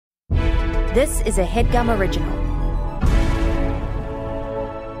This is a HeadGum original.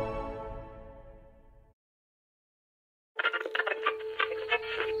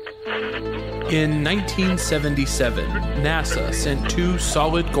 In 1977, NASA sent 2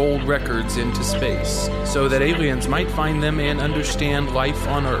 solid gold records into space so that aliens might find them and understand life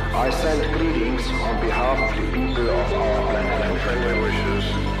on Earth. I send greetings on behalf of the people of our planet and friendly wishes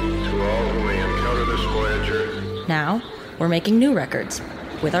to all who may encounter this Voyager. Now, we're making new records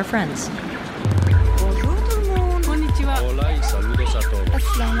with our friends.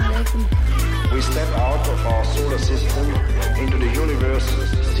 We step out of our solar system into the universe,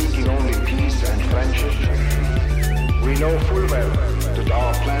 seeking only peace and friendship. We know full well that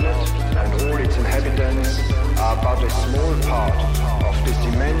our planet and all its inhabitants are but a small part of this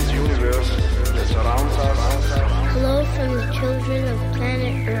immense universe that surrounds us. Hello from the children of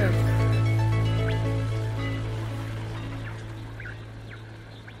planet Earth.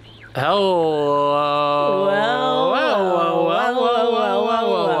 Hello.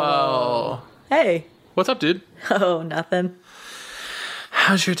 Whoa. Hey. What's up, dude? Oh, nothing.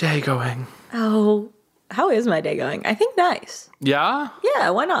 How's your day going? Oh, how is my day going? I think nice. Yeah? Yeah,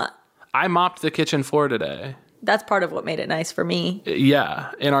 why not? I mopped the kitchen floor today. That's part of what made it nice for me.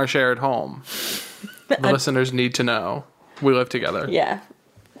 Yeah, in our shared home. The listeners need to know. We live together. Yeah.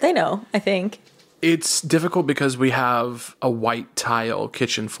 They know, I think. It's difficult because we have a white tile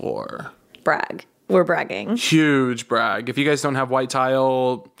kitchen floor. Brag. We're bragging. Huge brag. If you guys don't have white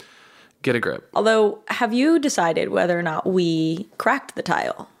tile, get a grip. Although, have you decided whether or not we cracked the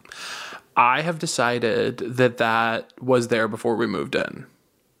tile? I have decided that was there before we moved in.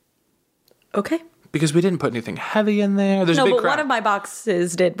 Okay. Because we didn't put anything heavy in there. There's a big crack. One of my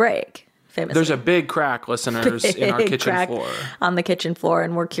boxes did break, famously. There's a big crack, listeners, in our kitchen crack floor. On the kitchen floor,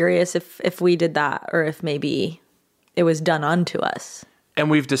 and we're curious if we did that or if maybe it was done unto us. And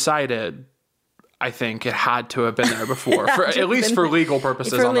we've decided, I think, it had to have been there before, at least for legal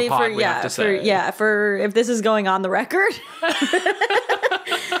purposes on the pod, we have to say. For if this is going on the record.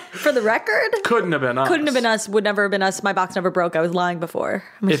 For the record? Couldn't have been us. Couldn't have been us, would never have been us. My box never broke. I was lying before.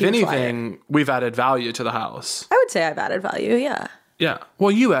 If anything, we've added value to the house. I would say I've added value, yeah. Yeah.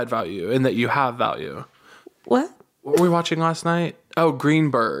 Well, you add value in that you have value. What? What were we watching last night? Oh,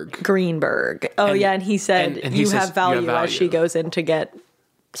 Greenberg. Oh, yeah, and he said, and he you says, have value as she goes in to get...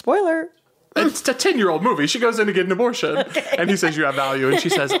 Spoiler. It's a 10-year-old movie. She goes in to get an abortion. Okay. And he says, you have value. And she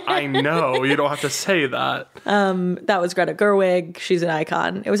says, I know. You don't have to say that. That was Greta Gerwig. She's an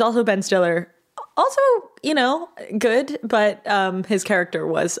icon. It was also Ben Stiller. Also, good, but his character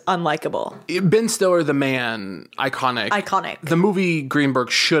was unlikable. Ben Stiller, the man, iconic. The movie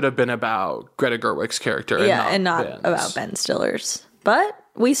Greenberg should have been about Greta Gerwig's character. And not about Ben Stiller's. But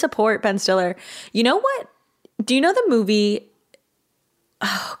we support Ben Stiller. You know what? Do you know the movie...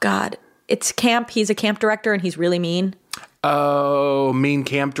 Oh, God. It's camp. He's a camp director and he's really mean. Oh, Mean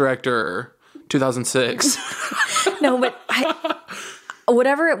Camp Director, 2006. No, but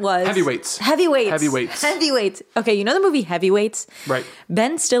whatever it was. Heavyweights. Okay, you know the movie Heavyweights? Right.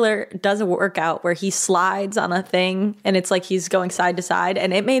 Ben Stiller does a workout where he slides on a thing and it's like he's going side to side,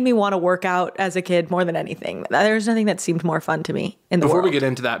 and it made me want to work out as a kid more than anything. There's nothing that seemed more fun to me in the world. Before we get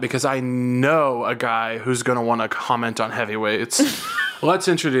into that, because I know a guy who's going to want to comment on Heavyweights. Let's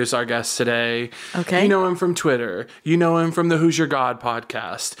introduce our guest today. Okay. You know him from Twitter. You know him from the Who's Your God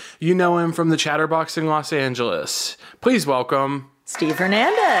podcast. You know him from the Chatterbox in Los Angeles. Please welcome... Steve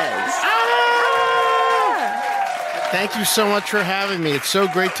Hernandez. Thank you so much for having me. It's so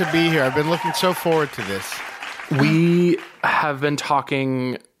great to be here. I've been looking so forward to this. We have been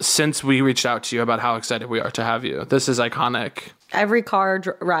talking since we reached out to you about how excited we are to have you. This is iconic. Every car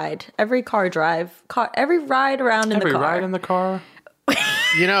ride, every ride around in the car. Every ride in the car.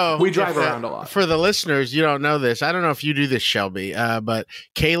 We drive around a lot. For the listeners, you don't know this. I don't know if you do this, Shelby, but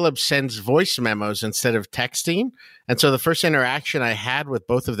Caleb sends voice memos instead of texting. And so the first interaction I had with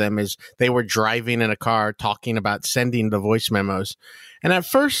both of them is they were driving in a car talking about sending the voice memos. And at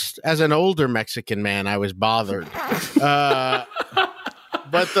first, as an older Mexican man, I was bothered. But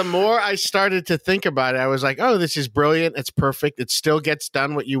the more I started to think about it, I was like, oh, this is brilliant. It's perfect. It still gets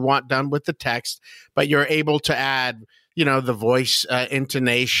done what you want done with the text, but you're able to add the voice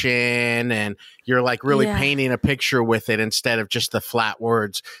intonation, and you're like really painting a picture with it instead of just the flat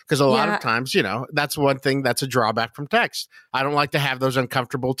words. Because a lot of times, that's one thing that's a drawback from text. I don't like to have those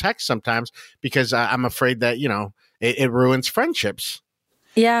uncomfortable texts sometimes because I'm afraid that, it ruins friendships.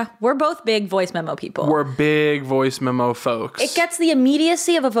 Yeah, we're both big voice memo people. We're big voice memo folks. It gets the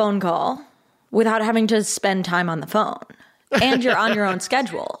immediacy of a phone call without having to spend time on the phone. And you're on your own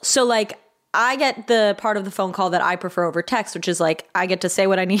schedule. So, I get the part of the phone call that I prefer over text, which is like I get to say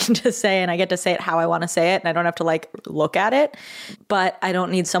what I need to say and I get to say it how I want to say it and I don't have to like look at it. But I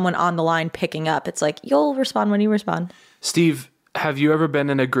don't need someone on the line picking up. It's like you'll respond when you respond. Steve, have you ever been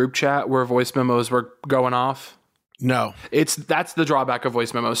in a group chat where voice memos were going off? No. That's the drawback of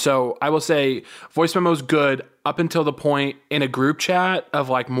voice memos. So I will say voice memos good up until the point in a group chat of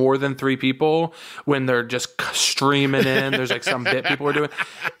like more than 3 people when they're just streaming in. There's like some bit people are doing.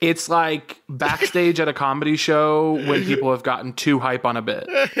 It's like backstage at a comedy show when people have gotten too hype on a bit.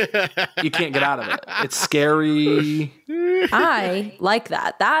 You can't get out of it. It's scary. I like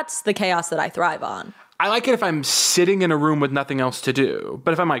that. That's the chaos that I thrive on. I like it if I'm sitting in a room with nothing else to do.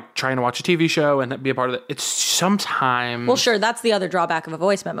 But if I'm like trying to watch a TV show and be a part of it, it's sometimes... Well, sure. That's the other drawback of a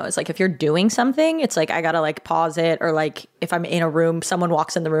voice memo. It's like if you're doing something, it's like I got to like pause it. Or like if I'm in a room, someone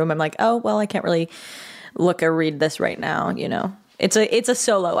walks in the room, I'm like, oh, well, I can't really look or read this right now. You know, it's a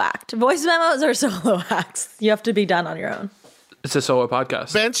solo act. Voice memos are solo acts. You have to be done on your own. It's a solo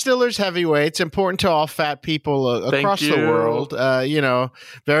podcast. Ben Stiller's Heavyweights, important to all fat people across the world.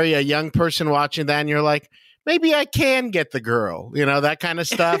 Very a young person watching that, and you're like, maybe I can get the girl, that kind of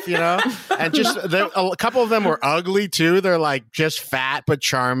stuff, And just a couple of them were ugly too. They're like just fat but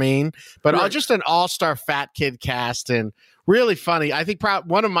charming, but just an all-star fat kid cast and really funny. I think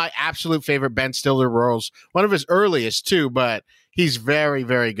one of my absolute favorite Ben Stiller roles, one of his earliest too, but he's very,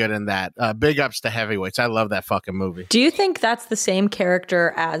 very good in that. Big ups to Heavyweights. I love that fucking movie. Do you think that's the same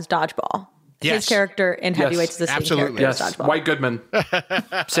character as Dodgeball? Yes. His character in Heavyweights is the same character as Dodgeball. White Goodman.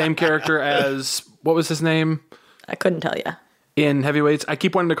 Same character as, what was his name? I couldn't tell you. In Heavyweights, I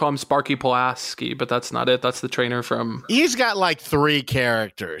keep wanting to call him Sparky Pulaski, but that's not it. That's the trainer from... He's got like 3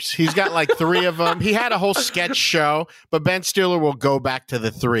 characters. He's got like 3 of them. He had a whole sketch show, but Ben Stiller will go back to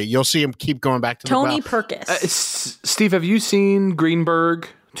the 3. You'll see him keep going back to Tony the Perkis. Steve, have you seen Greenberg,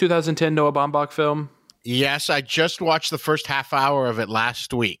 2010 Noah Baumbach film? Yes, I just watched the first half hour of it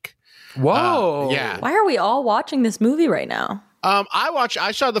last week. Whoa. Yeah. Why are we all watching this movie right now?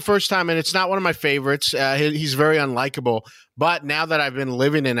 I saw it the first time, and it's not one of my favorites. He's very unlikable. But now that I've been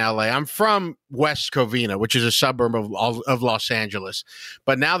living in LA, I'm from West Covina, which is a suburb of Los Angeles.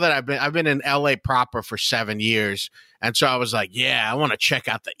 But now that I've been in LA proper for 7 years. And so I was like, yeah, I want to check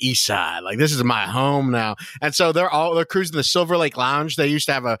out the East Side. Like, this is my home now. And so they're cruising the Silver Lake Lounge. They used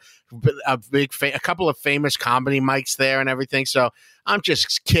to have a couple of famous comedy mics there and everything. So I'm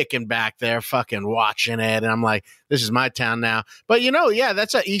just kicking back there, fucking watching it. And I'm like, this is my town now. But,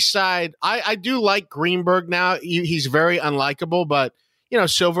 that's an East Side. I do like Greenberg now. He's very unlikable, but,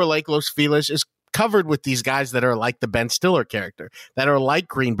 Silver Lake, Los Feliz is covered with these guys that are like the Ben Stiller character, that are like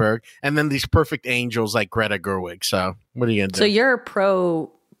Greenberg, and then these perfect angels like Greta Gerwig. So what are you going to do? So you're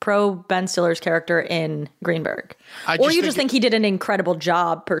pro Ben Stiller's character in Greenberg, or you just think he did an incredible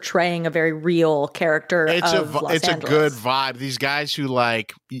job portraying a very real character of Los Angeles. A good vibe. These guys who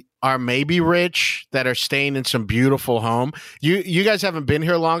like are maybe rich that are staying in some beautiful home. You guys haven't been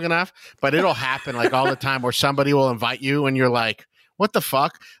here long enough, but it'll happen like all the time where somebody will invite you and you're like, what the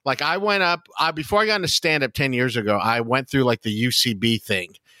fuck? Like I went up before I got into stand-up 10 years ago, I went through like the UCB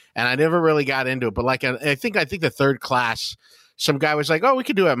thing and I never really got into it. But like, I think the third class, some guy was like, oh, we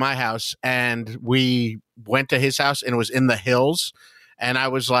could do it at my house. And we went to his house and it was in the hills. And I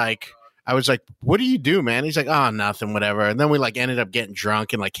was like, what do you do, man? He's like, oh, nothing, whatever. And then we like ended up getting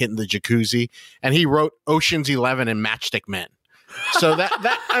drunk and like hitting the jacuzzi. And he wrote Ocean's 11 and Matchstick Men. So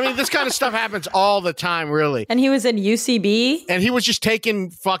this kind of stuff happens all the time, really. And he was in UCB? And he was just taking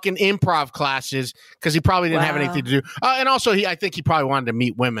fucking improv classes because he probably didn't have anything to do. And also, I think he probably wanted to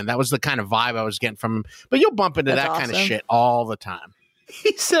meet women. That was the kind of vibe I was getting from him. But you'll bump into that kind of shit all the time.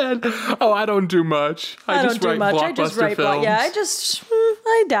 He said, oh, I don't do much. I just write blockbuster films.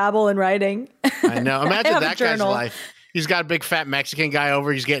 I dabble in writing. I know. Imagine that guy's life. He's got a big fat Mexican guy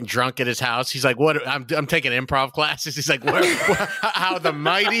over. He's getting drunk at his house. He's like, "What? I'm taking improv classes." He's like, "How the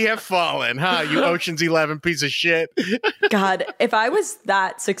mighty have fallen, huh? You Ocean's 11 piece of shit." God, if I was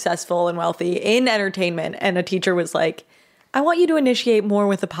that successful and wealthy in entertainment, and a teacher was like, I want you to initiate more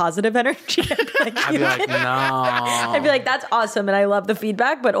with a positive energy. I'd be like, no. I'd be like, that's awesome, and I love the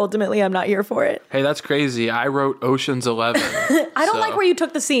feedback, but ultimately I'm not here for it. Hey, that's crazy. I wrote Ocean's 11. I don't like where you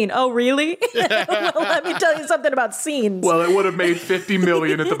took the scene. Oh, really? Well, let me tell you something about scenes. Well, it would have made $50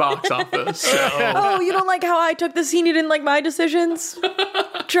 million at the box office. So. Oh, you don't like how I took the scene? You didn't like my decisions?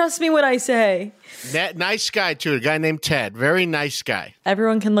 Trust me when I say. Nice guy, too. A guy named Ted. Very nice guy.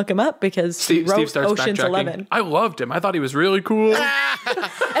 Everyone can look him up because he wrote starts Ocean's backtracking. 11. I loved him. I thought he was really cool.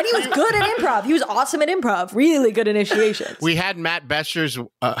 And he was good at improv. He was awesome at improv. Really good initiations. We had Matt Besser's,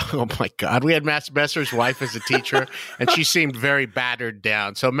 oh my God. We had Matt Besser's wife as a teacher, and she seemed very battered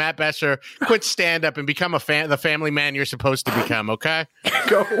down. So Matt Besser, quit stand-up and become the family man you're supposed to become, okay?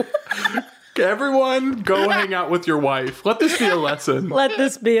 Go. Everyone, go hang out with your wife. Let this be a lesson. Let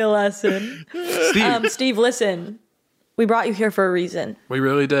this be a lesson. Steve, listen. We brought you here for a reason. We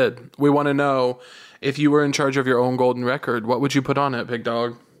really did. We want to know, if you were in charge of your own golden record, what would you put on it, Big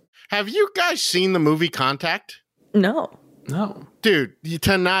Dog? Have you guys seen the movie Contact? No. Dude,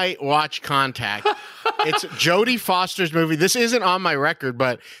 tonight watch Contact. It's Jodie Foster's movie. This isn't on my record,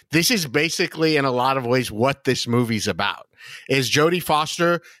 but this is basically in a lot of ways what this movie's about. Is Jodie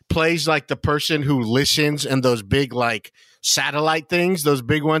Foster plays like the person who listens in those big like satellite things, those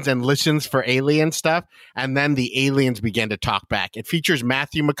big ones, and listens for alien stuff. And then the aliens begin to talk back. It features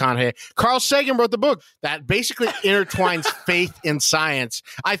Matthew McConaughey. Carl Sagan wrote the book that basically intertwines faith in science.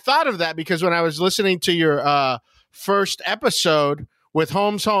 I thought of that because when I was listening to your first episode with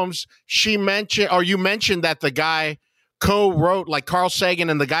Holmes, you mentioned that the guy co-wrote, like Carl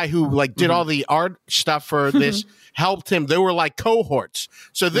Sagan and the guy who like did all the art stuff for this helped him. They were like cohorts.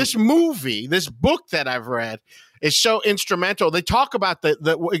 So this movie, this book that I've read is so instrumental. They talk about the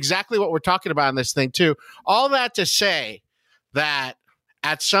exactly what we're talking about in this thing too. All that to say that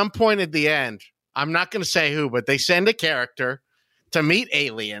at some point at the end, I'm not going to say who, but they send a character to meet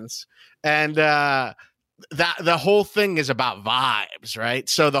aliens, and that the whole thing is about vibes, right?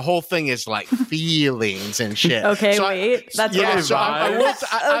 So the whole thing is like feelings and shit. Okay, so wait. That's yeah. what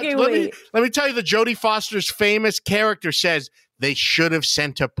So wait. let me tell you, the Jodie Foster's famous character says they should have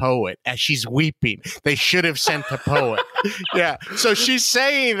sent a poet as she's weeping. They should have sent a poet. Yeah. So she's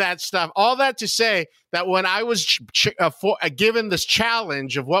saying that stuff. All that to say that when I was given this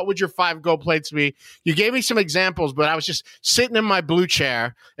challenge of what would your 5 gold plates be, you gave me some examples, but I was just sitting in my blue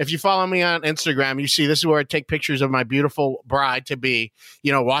chair. If you follow me on Instagram, you see this is where I take pictures of my beautiful bride to be,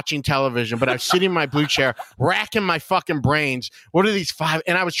 watching television. But I was sitting in my blue chair, racking my fucking brains. What are these 5?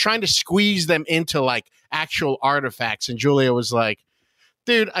 And I was trying to squeeze them into like actual artifacts. And Julia was like,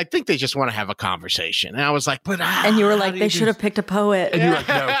 dude, I think they just want to have a conversation. And I was like, and you were like, they should have picked a poet. And you're like,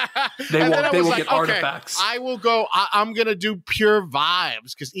 no, they will get artifacts. I will go, I'm going to do pure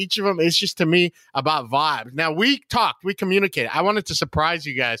vibes because each of them is just to me about vibes. Now we communicated. I wanted to surprise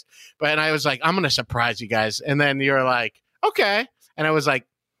you guys, and I was like, I'm going to surprise you guys. And then you're like, okay. And I was like,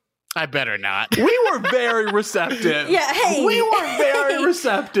 I better not. We were very receptive. Yeah, hey. We were very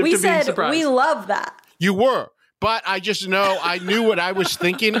receptive to being surprised. We love that. You were. But I just know I knew what I was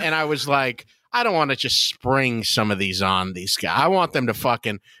thinking, and I was like, I don't want to just spring some of these on these guys. I want them to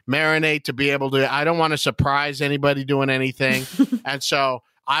fucking marinate to be able to. I don't want to surprise anybody doing anything. And so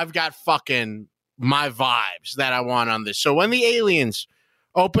I've got fucking my vibes that I want on this. So when the aliens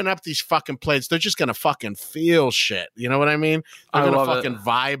open up these fucking plates, they're just going to fucking feel shit. You know what I mean? They're going to fucking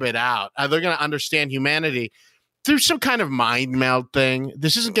vibe it out. They're going to understand humanity through some kind of mind meld thing.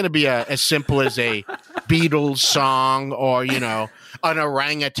 This isn't going to be as simple as a Beatles song or, an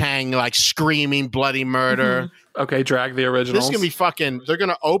orangutan like screaming bloody murder. Mm-hmm. Okay, drag the originals. This is going to be fucking, they're going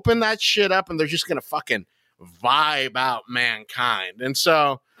to open that shit up and they're just going to fucking vibe out mankind. And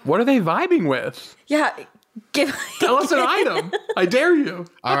so. What are they vibing with? Yeah. Tell us an item. I dare you.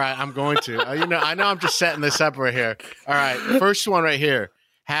 All right, I'm going to. I know I'm just setting this up right here. All right, first one right here.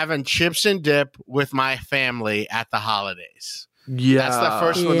 Having chips and dip with my family at the holidays. Yeah. That's the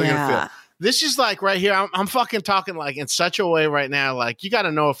first one they're going to feel. This is like right here. I'm fucking talking like in such a way right now. Like you got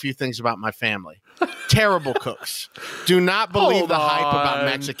to know a few things about my family. Terrible cooks. Do not believe the hype about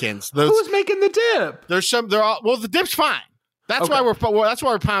Mexicans. Who's making the dip? The dip's fine. That's why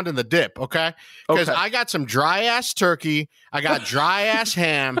we're pounding the dip, okay? Because I got some dry ass turkey, I got dry ass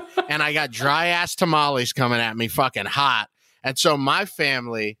ham, and I got dry ass tamales coming at me fucking hot. And so my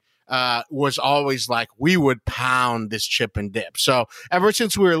family was always like, we would pound this chip and dip. So ever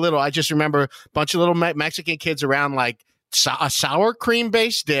since we were little, I just remember a bunch of little Mexican kids around like a sour cream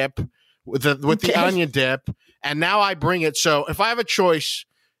based dip with the onion dip. And now I bring it. So if I have a choice,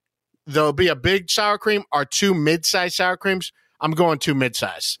 there'll be a big sour cream or 2 mid-sized sour creams. I'm going 2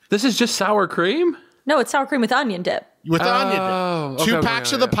 mid-size. This is just sour cream? No, it's sour cream with onion dip. With the onion dip. 2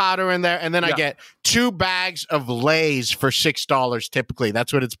 packs of the powder in there, and then I get 2 bags of Lay's for $6 typically.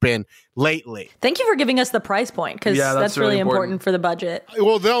 That's what it's been lately. Thank you for giving us the price point, because that's really important for the budget.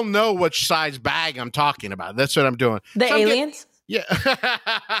 Well, they'll know which size bag I'm talking about. That's what I'm doing. The aliens?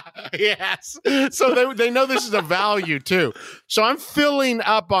 Yeah. Yes. So they know this is a value too. So I'm filling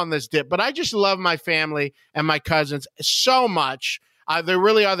up on this dip, but I just love my family and my cousins so much. They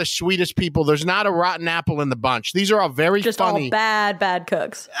really are the sweetest people. There's not a rotten apple in the bunch. These are all very Just funny. all bad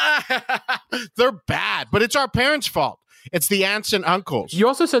cooks. They're bad, but it's our parents' fault. It's the aunts and uncles. You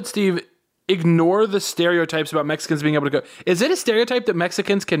also said, Steve, ignore the stereotypes about Mexicans being able to go. Is it a stereotype that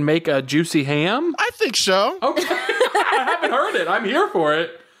Mexicans can make a juicy ham? I think so. Okay. I haven't heard it. I'm here for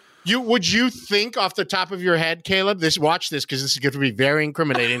it. Would you think off the top of your head, Caleb, watch this because this is going to be very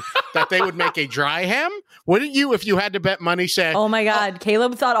incriminating, that they would make a dry ham? Wouldn't you, if you had to bet money, say, Oh my God,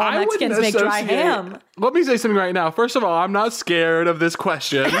 Caleb thought all Mexicans make dry ham. Let me say something right now. First of all, I'm not scared of this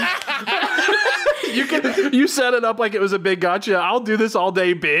question. You set it up like it was a big gotcha. I'll do this all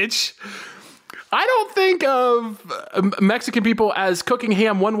day, bitch. I don't think of Mexican people as cooking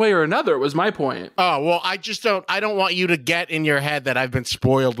ham one way or another, was my point. Oh, well, I don't want you to get in your head that I've been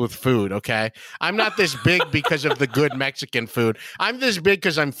spoiled with food, okay? I'm not this big because of the good Mexican food. I'm this big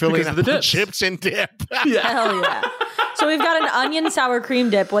because I'm filling up with chips and dip. Yeah. Hell yeah. So we've got an onion sour cream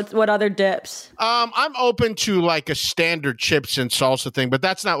dip. What other dips? I'm open to like a standard chips and salsa thing, but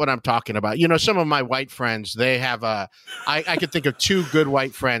that's not what I'm talking about. You know, some of my white friends, they have I could think of two good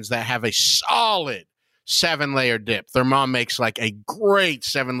white friends that have a solid 7-layer dip. Their mom makes like a great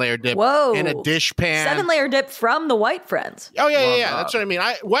 7-layer dip in a dish pan. 7-layer dip from the white friends. Oh, yeah. That's what I mean.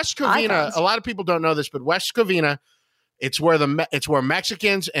 West Covina, a lot of people don't know this, but West Covina, it's where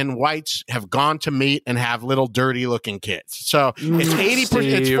Mexicans and whites have gone to meet and have little dirty looking kids. So it's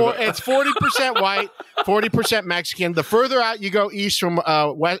 80%. It's 40% white, 40% Mexican. The further out you go east from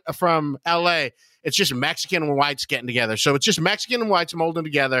LA, it's just Mexican and whites getting together. So it's just Mexican and whites molding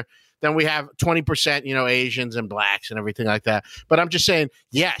together. Then we have 20%, Asians and blacks and everything like that. But I'm just saying,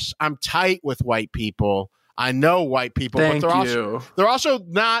 yes, I'm tight with white people. I know white people, but they're also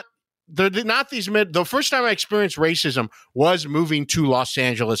not. They're not these the first time I experienced racism was moving to Los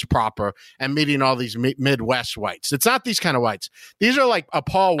Angeles proper and meeting all these Midwest whites. It's not these kind of whites. These are like a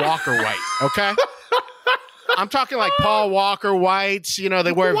Paul Walker white, okay? I'm talking like Paul Walker whites,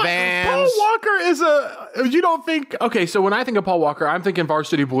 they wear Vans. Paul Walker is you don't think, okay, so when I think of Paul Walker, I'm thinking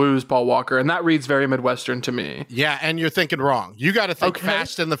Varsity Blues Paul Walker, and that reads very Midwestern to me. Yeah, and you're thinking wrong. You got to think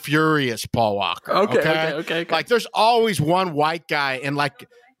Fast and the Furious Paul Walker. Okay. Like there's always one white guy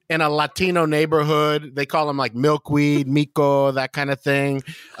in a Latino neighborhood. They call him like Milkweed, Mico, that kind of thing.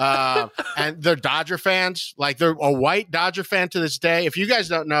 And they're Dodger fans. Like they're a white Dodger fan to this day. If you guys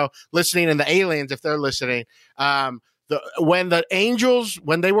don't know, listening, and the aliens, if they're listening, when the Angels,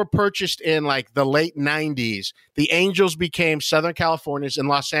 when they were purchased in like the late 90s, the Angels became Southern California's and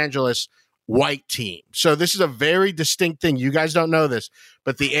Los Angeles white team. So this is a very distinct thing. You guys don't know this,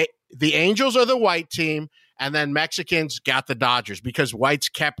 but the Angels are the white team. And then Mexicans got the Dodgers because whites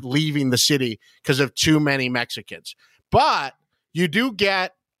kept leaving the city because of too many Mexicans. But you do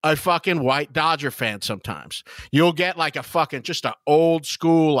get a fucking white Dodger fan sometimes. You'll get like a fucking just an old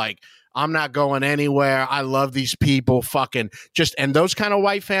school, like, I'm not going anywhere. I love these people. Fucking and those kind of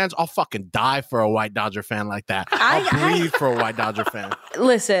white fans, I'll fucking die for a white Dodger fan like that. I'll breathe for a white Dodger fan.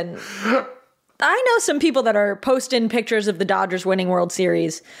 Listen, I know some people that are posting pictures of the Dodgers winning World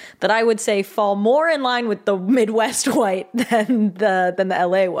Series that I would say fall more in line with the Midwest white than the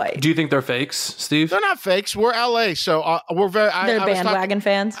LA white. Do you think they're fakes, Steve? They're not fakes. We're LA, so we're very. They're bandwagon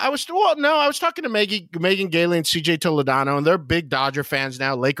fans. I was talking to Megan Gailey and CJ Toledano, and they're big Dodger fans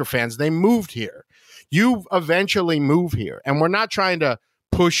now, Laker fans. They moved here. You eventually move here, and we're not trying to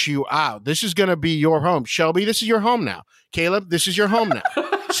push you out. This is going to be your home, Shelby. This is your home now, Caleb. This is your home now.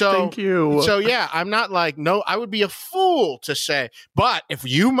 So, thank you. So, yeah, I'm not like, no, I would be a fool to say, but if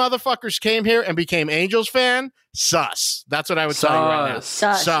you motherfuckers came here and became Angels fan, sus. That's what I would tell you right now.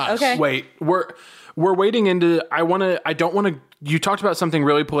 Sus. Okay. Wait, we're wading into, you talked about something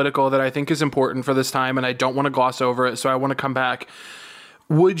really political that I think is important for this time, and I don't want to gloss over it, so I want to come back.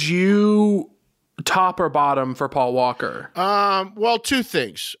 Would you top or bottom for Paul Walker? Well, two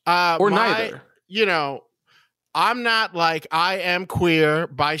things. Or neither. I'm not like, I am queer,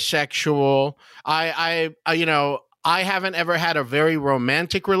 bisexual. I haven't ever had a very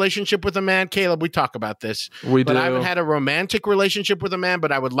romantic relationship with a man. Caleb, we talk about this. But I haven't had a romantic relationship with a man,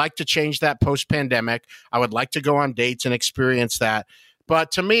 but I would like to change that post-pandemic. I would like to go on dates and experience that.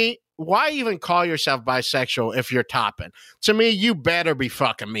 But to me, why even call yourself bisexual if you're topping? To me, you better be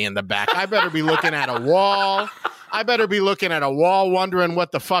fucking me in the back. I better be looking at a wall. Wondering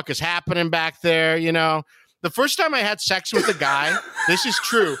what the fuck is happening back there, The first time I had sex with a guy, this is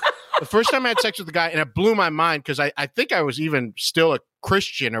true. The first time I had sex with a guy, and it blew my mind because I think I was even still a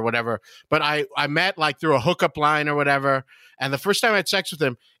Christian or whatever, but I met like through a hookup line or whatever. And the first time I had sex with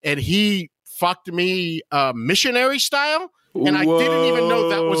him, and he fucked me missionary style. And I didn't even know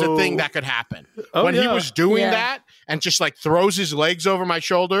that was a thing that could happen. When he was doing that and just like throws his legs over my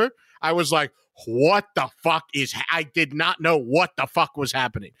shoulder, I was like, what the fuck I did not know what the fuck was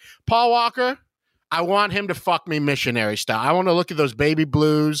happening. Paul Walker, I want him to fuck me missionary style. I want to look at those baby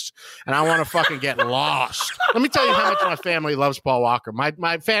blues and I want to fucking get lost. Let me tell you how much my family loves Paul Walker.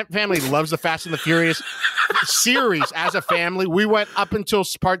 My family loves the Fast and the Furious series as a family. We went up until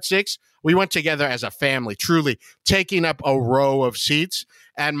part 6. We went together as a family, truly taking up a row of seats.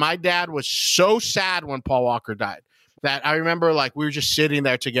 And my dad was so sad when Paul Walker died that I remember like we were just sitting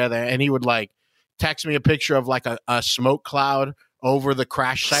there together and he would like text me a picture of like a smoke cloud over the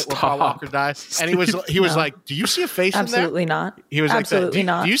crash site where Paul Walker died. And he was like, do you see a face in there? Absolutely not. He was Absolutely like,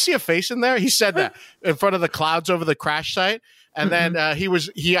 not. do you see a face in there? He said that in front of the clouds over the crash site. And then I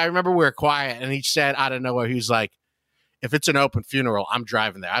remember we were quiet and he said out of nowhere, he was like, if it's an open funeral, I'm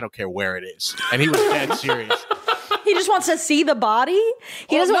driving there. I don't care where it is. And he was dead serious. He just wants to see the body.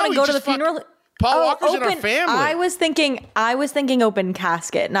 He doesn't want to go to the funeral. Paul Walker's in our family. I was thinking open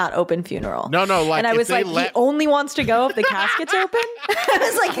casket, not open funeral. No, like, and I was like, he only wants to go if the casket's open. I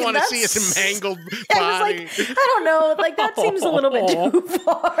was like, I want to see his mangled body. I was like, I don't know, like that seems a little bit too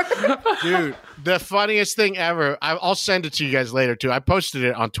far. Dude, the funniest thing ever. I'll send it to you guys later too. I posted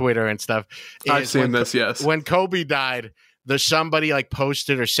it on Twitter and stuff. I've seen this. Yes, when Kobe died, there's somebody like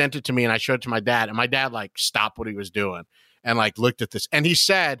posted or sent it to me, and I showed it to my dad, and my dad like stopped what he was doing and like looked at this, and he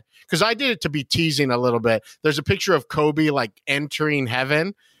said, because I did it to be teasing a little bit. There's a picture of Kobe like entering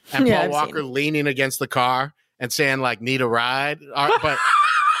heaven, and Paul Walker leaning against the car and saying like, "Need a ride?" But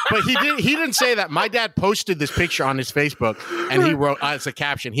he didn't say that. My dad posted this picture on his Facebook, and he wrote as a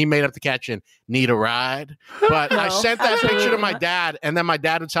caption. He made up the caption, "Need a ride?" But I sent that picture to my dad, and then my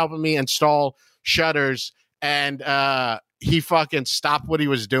dad was helping me install shutters, and he fucking stopped what he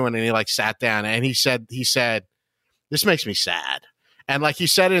was doing, and he like sat down, and he said, "This makes me sad." And like he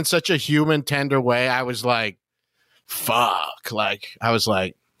said it in such a human, tender way, I was like, fuck. Like, I was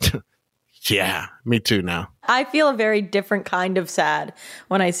like, yeah, me too now. I feel a very different kind of sad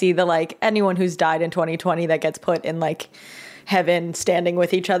when I see the like anyone who's died in 2020 that gets put in like heaven standing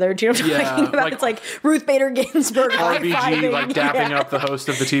with each other. Do you know what I'm talking about? Like, it's like Ruth Bader Ginsburg RBG like dapping up the host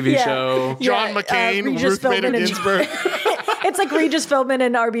of the TV show. John McCain, Ruth Bader Ginsburg. It's like Regis Philbin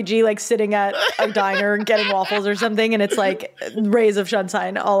and RBG like sitting at a diner getting waffles or something, and it's like rays of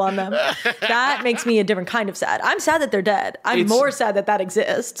sunshine all on them. That makes me a different kind of sad. I'm sad that they're dead. I'm more sad that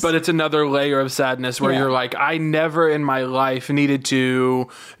exists. But it's another layer of sadness where you're like, I never in my life needed to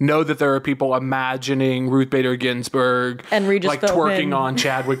know that there are people imagining Ruth Bader Ginsburg and Regis like Philbin. twerking on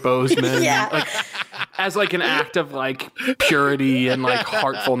Chadwick Boseman. Like, as like an act of like purity and like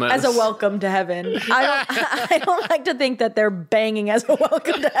heartfulness. As a welcome to heaven. I don't like to think that they're banging as a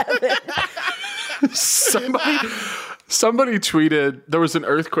welcome to heaven. Somebody tweeted there was an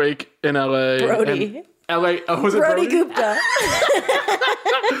earthquake in LA. Brody. Was it Brody Gupta.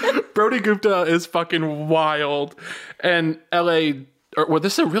 Brody Gupta is fucking wild. And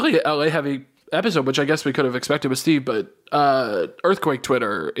this is a really LA heavy episode, which I guess we could have expected with Steve, but earthquake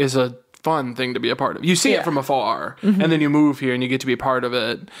Twitter is a fun thing to be a part of. You see it from afar, and then you move here and you get to be a part of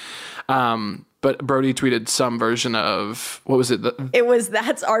it. But Brody tweeted some version of, what was it?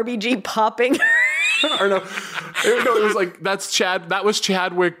 That's RBG popping. Or no, it was like, that was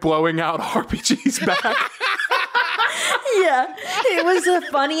Chadwick blowing out RBG's back. Yeah, it was the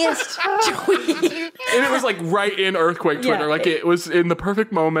funniest tweet. And it was like right in earthquake Twitter. Like it was in the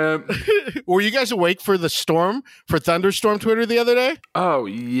perfect moment. Were you guys awake for thunderstorm Twitter the other day? Oh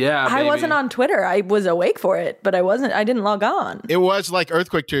yeah, I wasn't on Twitter. I was awake for it, but I didn't log on. It was like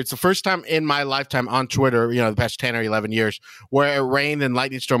earthquake Twitter. It's the first time in my lifetime on Twitter, the past 10 or 11 years, where it rained and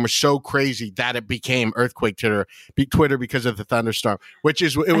lightning storm was so crazy that it became earthquake Twitter because of the thunderstorm, it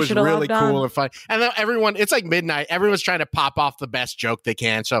was really cool and fun. And then it's like midnight. Everyone's trying to pop off the best joke they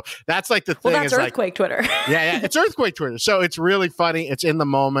can. So that's like the thing. Well, that's earthquake Twitter. Yeah, it's earthquake Twitter. So it's really funny. It's in the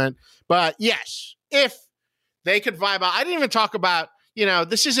moment. But yes, if they could vibe out. I didn't even talk about,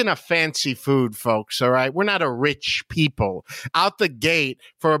 this isn't a fancy food, folks, all right? We're not a rich people. Out the gate,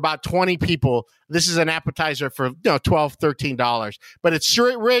 for about 20 people, this is an appetizer for $12, $13. But it's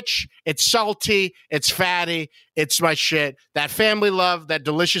rich, it's salty, it's fatty, it's my shit. That family love, that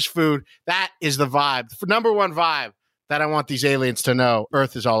delicious food, that is the vibe. The number one vibe that I want these aliens to know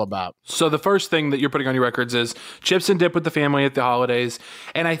Earth is all about. So the first thing that you're putting on your records is chips and dip with the family at the holidays.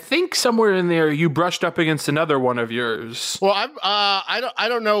 And I think somewhere in there you brushed up against another one of yours. Well, I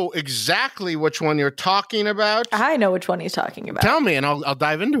don't know exactly which one you're talking about. I know which one he's talking about. Tell me and I'll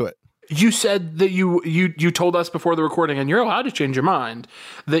dive into it. You said that you told us before the recording, and you're allowed to change your mind,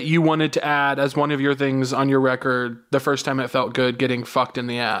 that you wanted to add as one of your things on your record, the first time it felt good, getting fucked in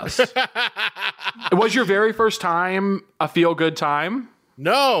the ass. Was your very first time a feel good time?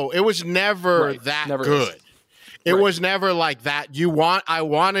 No, it was never that good. It was never like that. I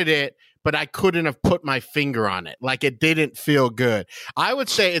wanted it, but I couldn't have put my finger on it. Like, it didn't feel good. I would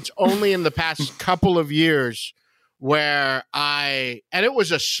say it's only in the past couple of years where and it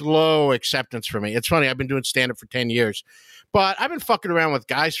was a slow acceptance for me. It's funny, I've been doing stand-up for 10 years, but I've been fucking around with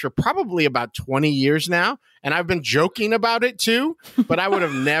guys for probably about 20 years now, and I've been joking about it too, but I would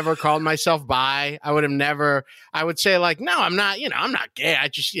have never called myself bi. I would say like, no, I'm not gay. I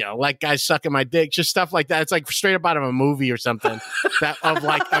just, like guys sucking my dick, just stuff like that. It's like straight up out of a movie or something that of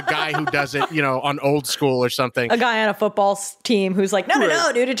like a guy who does it, on Old School or something. A guy on a football team who's like,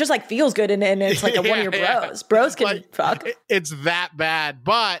 no, dude, it just like feels good. And it's like one of your bros. Bros can fuck. It's that bad.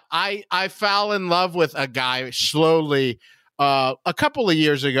 But I fell in love with a guy slowly. A couple of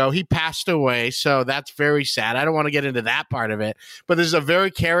years ago, he passed away, so that's very sad. I don't want to get into that part of it, but this is a very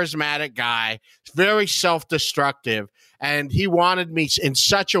charismatic guy, very self-destructive, and he wanted me in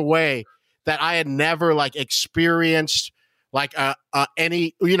such a way that I had never like experienced like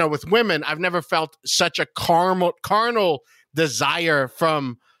any, with women. I've never felt such a carnal desire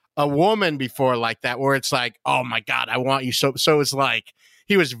from a woman before like that, where it's like, oh my God, I want you. So it's like,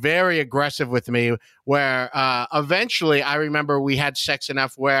 he was very aggressive with me, where eventually I remember we had sex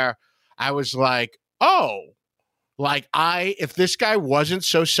enough where I was like, oh, like if this guy wasn't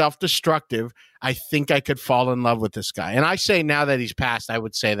so self-destructive, I think I could fall in love with this guy. And I say now that he's passed, I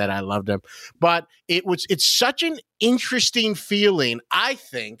would say that I loved him. But it's such an interesting feeling, I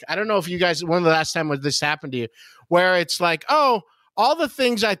think. I don't know if you guys, when the last time this happened to you, where it's like, oh, all the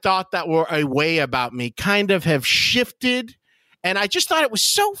things I thought that were a way about me kind of have shifted. And I just thought it was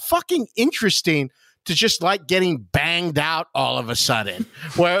so fucking interesting to just like getting banged out all of a sudden,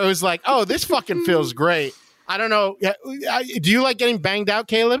 where it was like, oh, this fucking feels great. I don't know. Do you like getting banged out,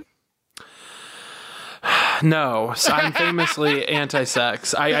 Caleb? No, I'm famously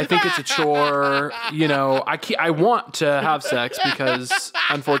anti-sex. I think it's a chore. I want to have sex because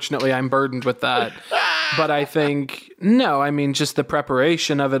unfortunately I'm burdened with that. But I think, no, I mean, just the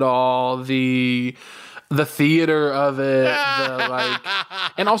preparation of it all, the theater of it,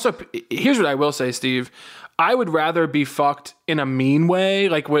 and also, here's what I will say, Steve. I would rather be fucked in a mean way,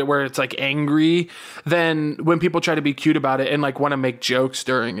 like where it's like angry, than when people try to be cute about it and like want to make jokes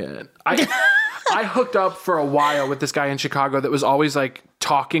during it. I hooked up for a while with this guy in Chicago that was always like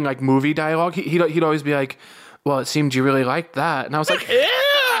talking like movie dialogue. He'd always be like, well, it seemed you really liked that. And I was like,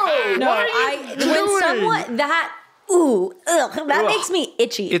 ew! No, when someone that... Ooh, that makes me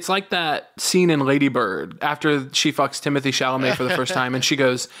itchy. It's like that scene in Lady Bird after she fucks Timothy Chalamet for the first time, and she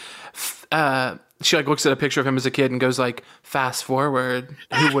goes, she like looks at a picture of him as a kid and goes like, fast forward,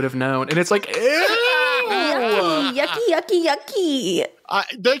 who would have known? And it's like, ew! Yucky.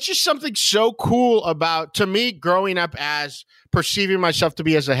 There's just something so cool about, to me, growing up as perceiving myself to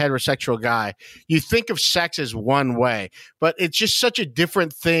be as a heterosexual guy. You think of sex as one way, but it's just such a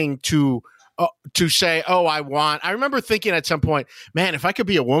different thing to say, oh, I remember thinking at some point, man, if I could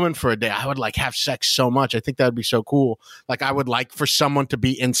be a woman for a day, I would like have sex so much. I think that would be so cool. Like I would like for someone to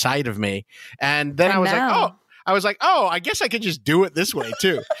be inside of me. And then I was like, oh, I guess I could just do it this way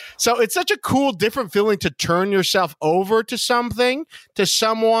too. So it's such a cool, different feeling to turn yourself over to something, to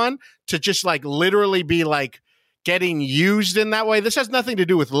someone, to just like literally be like getting used in that way. This has nothing to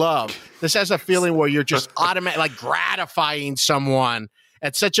do with love. This has a feeling where you're just automatically like gratifying someone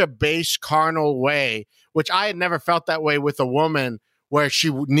at such a base carnal way, which I had never felt that way with a woman where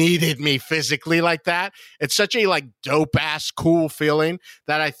she needed me physically like that. It's such a like dope ass cool feeling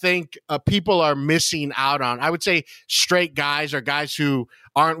that I think people are missing out on. I would say straight guys or guys who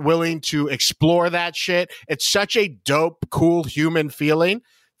aren't willing to explore that shit. It's such a dope, cool human feeling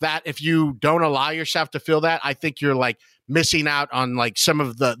that if you don't allow yourself to feel that, I think you're like missing out on like some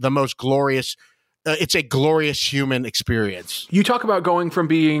of the most glorious. It's a glorious human experience. You talk about going from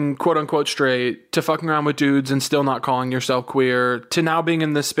being quote unquote straight to fucking around with dudes and still not calling yourself queer to now being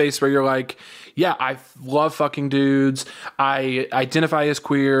in this space where you're like, yeah, I love fucking dudes. I identify as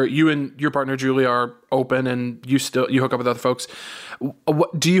queer. You and your partner, Julie, are open and you hook up with other folks.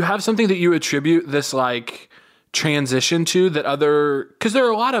 Do you have something that you attribute this like transition to because there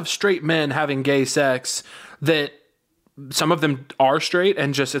are a lot of straight men having gay sex that some of them are straight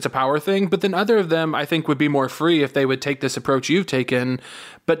and just it's a power thing, but then other of them I think would be more free if they would take this approach you've taken,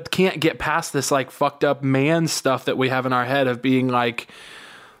 but can't get past this like fucked up man stuff that we have in our head of being like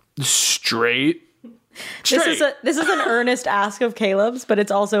straight Straight. This is an earnest ask of Caleb's, but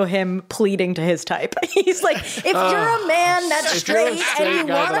it's also him pleading to his type. He's like, if you're a man that's if you're a straight straight and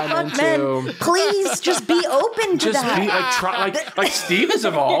you guy want to that I'm fuck men, into, please just be open to just that. be like Steve is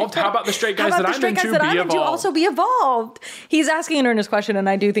evolved. How about the straight guys that I'm into be evolved? Also be evolved. He's asking an earnest question, and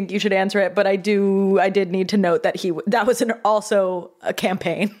I do think you should answer it. But I did need to note that that was also a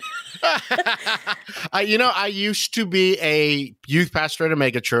campaign. I used to be a youth pastor at a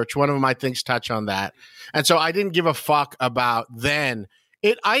mega church. One of my things touch on that. And so I didn't give a fuck about then.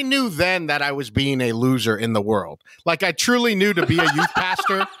 I knew then that I was being a loser in the world. Like, I truly knew to be a youth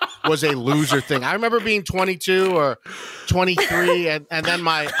pastor was a loser thing. I remember being 22 or 23, and then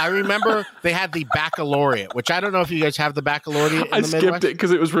I remember they had the baccalaureate, which I don't know if you guys have the baccalaureate in the Midwest. I skipped it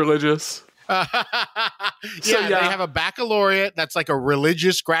because it was religious. They have a baccalaureate that's like a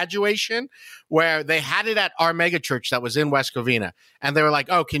religious graduation where they had it at our mega church that was in West Covina. And they were like,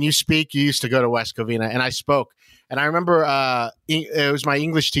 oh, can you speak? You used to go to West Covina. And I spoke. And I remember it was my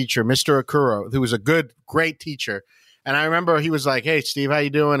English teacher, Mr. Akuro, who was a great teacher. And I remember he was like, hey, Steve, how you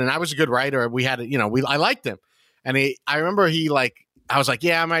doing? And I was a good writer. We had, I liked him. And I remember I was like,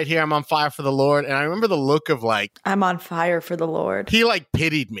 yeah, I'm right here. I'm on fire for the Lord. And I remember the look of like, I'm on fire for the Lord. He like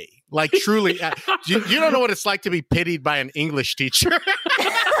pitied me. Like, truly, you don't know what it's like to be pitied by an English teacher.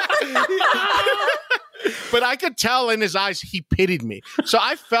 But I could tell in his eyes he pitied me. So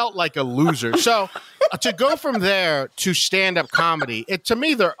I felt like a loser. So to go from there to stand-up comedy, to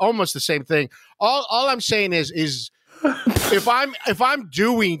me, they're almost the same thing. All I'm saying is if I'm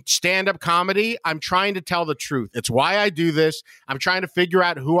doing stand-up comedy, I'm trying to tell the truth. It's why I do this. I'm trying to figure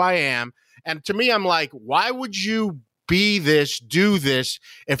out who I am. And to me, I'm like, why would you be this, do this,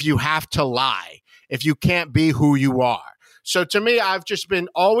 if you have to lie, if you can't be who you are? So to me, I've just been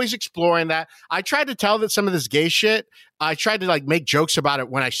always exploring that. I tried to tell that some of this gay shit, I tried to like make jokes about it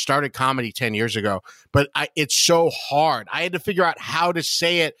when I started comedy 10 years ago, but it's so hard. I had to figure out how to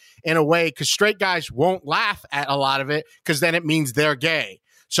say it in a way, because straight guys won't laugh at a lot of it, because then it means they're gay.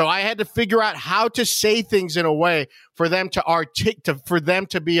 So I had to figure out how to say things in a way for them for them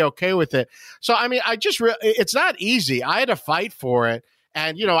to be okay with it. So, I mean, it's not easy. I had to fight for it.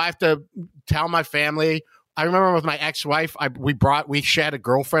 And, I have to tell my family. I remember with my ex-wife, we shared a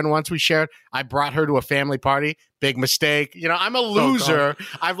girlfriend once I brought her to a family party. Big mistake. I'm a loser. Oh,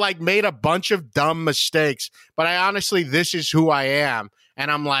 I've like made a bunch of dumb mistakes, but this is who I am.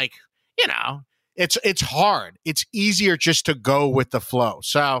 And I'm like, it's hard. It's easier just to go with the flow.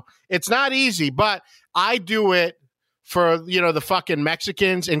 So it's not easy, but I do it for, the fucking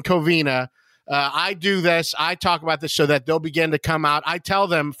Mexicans in Covina. I do this. I talk about this so that they'll begin to come out. I tell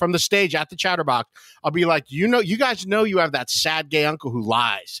them from the stage at the Chatterbox, I'll be like, you guys know you have that sad gay uncle who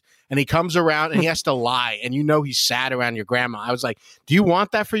lies, and he comes around and he has to lie, and he's sad around your grandma. I was like, do you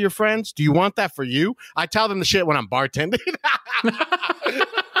want that for your friends? Do you want that for you? I tell them the shit when I'm bartending.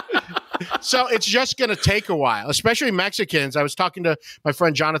 So it's just going to take a while, especially Mexicans. I was talking to my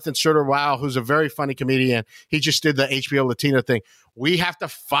friend Jonathan Soter-Wow, who's a very funny comedian. He just did the HBO Latino thing. We have to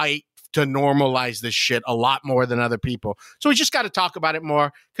fight to normalize this shit a lot more than other people. So we just got to talk about it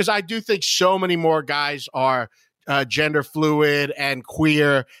more, because I do think so many more guys are gender fluid and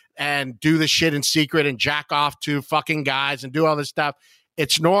queer and do the shit in secret and jack off to fucking guys and do all this stuff.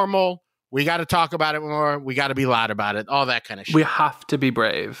 It's normal. We got to talk about it more. We got to be loud about it. All that kind of shit. We have to be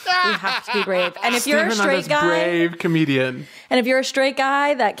brave. We have to be brave. And if you're a straight guy, brave comedian. And if you're a straight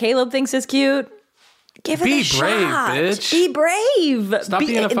guy that Caleb thinks is cute, give it a shot. Be brave, bitch. Be brave. Stop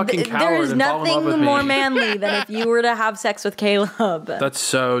being a fucking coward. There's and fall in love with nothing me. more manly than if you were to have sex with Caleb. That's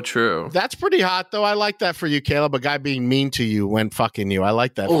so true. That's pretty hot, though. I like that for you, Caleb. A guy being mean to you when fucking you. I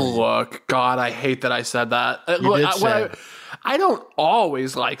like that. Look, God, I hate that I said that. You did say it. I don't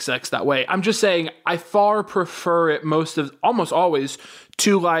always like sex that way. I'm just saying I far prefer it almost always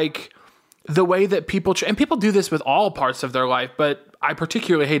to like the way that people and people do this with all parts of their life, but I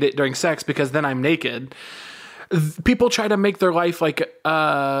particularly hate it during sex because then I'm naked. People try to make their life like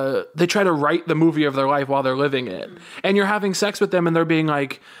they try to write the movie of their life while they're living it. And you're having sex with them and they're being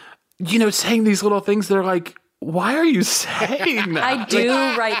like, saying these little things that are like, why are you saying that? I do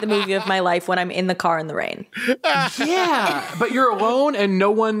write the movie of my life when I'm in the car in the rain. Yeah, but you're alone and no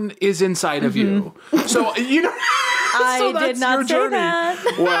one is inside of you. So, I did not say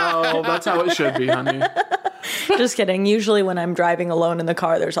that. Well, that's how it should be, honey. Just kidding. Usually when I'm driving alone in the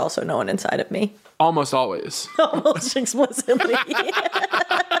car, there's also no one inside of me. Almost always. Almost explicitly.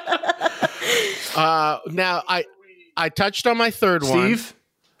 Now, I touched on my third one. Steve,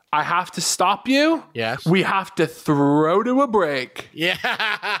 I have to stop you. Yes. We have to throw to a break. Yeah.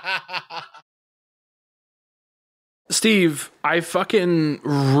 Steve, I fucking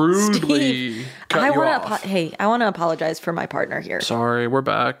rudely cut you off. I want to apologize for my partner here. Sorry, we're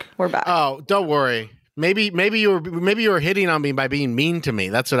back. We're back. Oh, don't worry. Maybe you were hitting on me by being mean to me.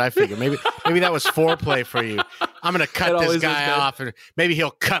 That's what I figured. Maybe that was foreplay for you. I'm gonna cut this guy off, and maybe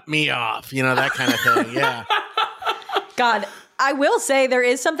he'll cut me off. You know, that kind of thing. Yeah. God, I will say there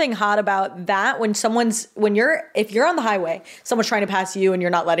is something hot about that if you're on the highway, someone's trying to pass you and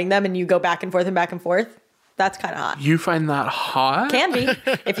you're not letting them, and you go back and forth. That's kind of hot. You find that hot? Can be.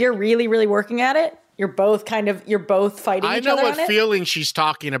 If you're really, really working at it. You're both fighting each other on it. I know what feeling she's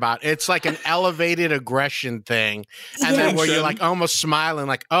talking about. It's like an elevated aggression thing. And then where you're like almost smiling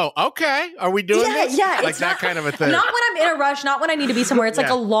like, oh, okay. Are we doing this? Yeah. Like that kind of a thing. Not when I'm in a rush, not when I need to be somewhere. It's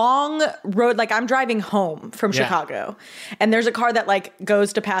like a long road. Like I'm driving home from Chicago and there's a car that like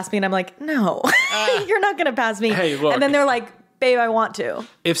goes to pass me and I'm like, no, you're not going to pass me. Hey, look. And then they're like, babe, I want to.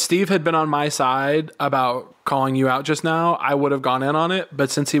 If Steve had been on my side about calling you out just now, I would have gone in on it.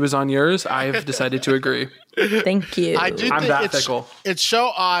 But since he was on yours, I've decided to agree. Thank you. I'm that fickle. It's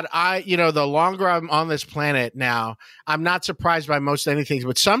so odd. The longer I'm on this planet now, I'm not surprised by most anything.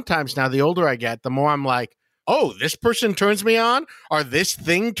 But sometimes now, the older I get, the more I'm like, oh, this person turns me on, or this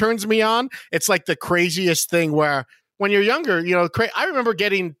thing turns me on. It's like the craziest thing where when you're younger, I remember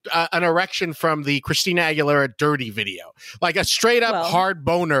getting an erection from the Christina Aguilera Dirty video, like a straight up hard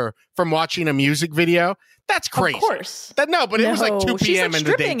boner from watching a music video. That's crazy. Of course. It was like 2 p.m. in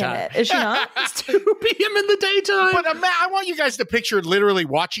the daytime. In it, is she not? It's 2 p.m. in the daytime. But I want you guys to picture literally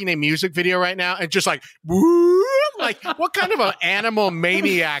watching a music video right now and just like, woo, like what kind of an animal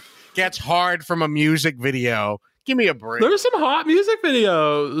maniac gets hard from a music video? Give me a break. There's some hot music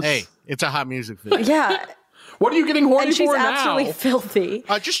videos. Hey, it's a hot music video. Yeah. What are you getting horny and she's for now? Absolutely filthy.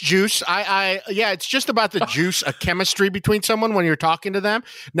 Just juice. It's just about the juice, a chemistry between someone when you're talking to them.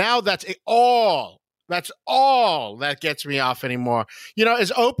 Now that's all that gets me off anymore.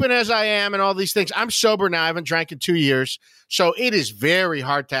 As open as I am and all these things, I'm sober now. I haven't drank in 2 years. So it is very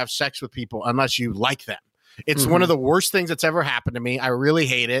hard to have sex with people unless you like them. It's one of the worst things that's ever happened to me. I really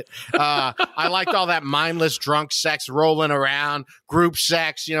hate it. I liked all that mindless drunk sex rolling around, group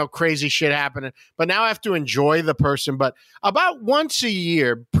sex, crazy shit happening. But now I have to enjoy the person. But about once a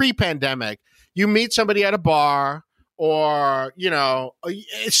year, pre-pandemic, you meet somebody at a bar or,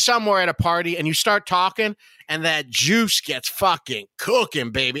 somewhere at a party and you start talking and that juice gets fucking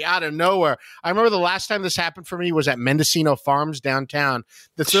cooking, baby, out of nowhere. I remember the last time this happened for me was at Mendocino Farms downtown.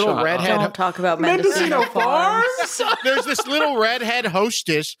 This little redhead. Don't talk about Mendocino Farms. There's this little redhead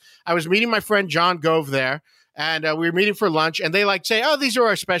hostess. I was meeting my friend John Gove there. And we were meeting for lunch, and they say, "Oh, these are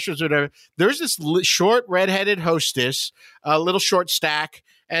our specials." Or whatever. There's this short redheaded hostess, a little short stack,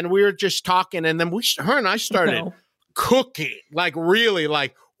 and we were just talking. And then her and I started cooking, like really,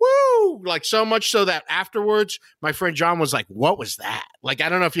 like woo, like so much so that afterwards, my friend John was like, "What was that?" Like, I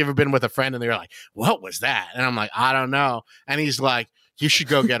don't know if you've ever been with a friend and they're like, "What was that?" And I'm like, "I don't know." And he's like, "You should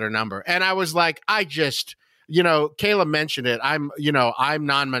go get her number." And I was like, Caleb mentioned it. I'm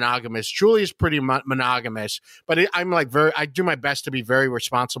non-monogamous. Julia's pretty monogamous, but I'm like I do my best to be very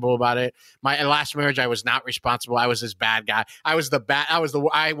responsible about it. My last marriage, I was not responsible. I was this bad guy. I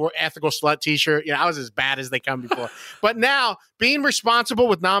wore ethical slut t-shirt. I was as bad as they come before. But now being responsible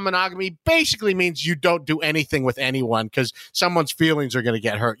with non-monogamy basically means you don't do anything with anyone because someone's feelings are going to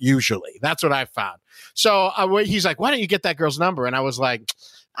get hurt. Usually that's what I found. So he's like, "Why don't you get that girl's number?" And I was like,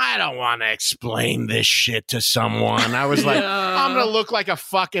 I don't want to explain this shit to someone. I was like, I'm going to look like a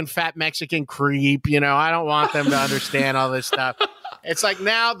fucking fat Mexican creep. I don't want them to understand all this stuff. It's like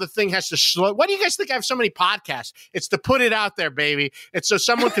now the thing has to slow. Why do you guys think I have so many podcasts? It's to put it out there, baby. It's so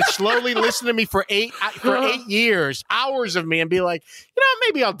someone could slowly listen to me for 8 years, hours of me and be like,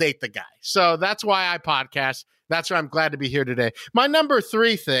 maybe I'll date the guy. So that's why I podcast. That's why I'm glad to be here today. My number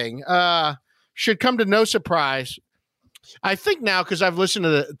 3 thing should come to no surprise. I think now, because I've listened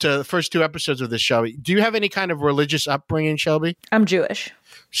to the first 2 episodes of this show, do you have any kind of religious upbringing, Shelby? I'm Jewish.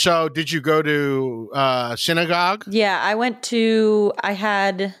 So did you go to synagogue? Yeah, I went to,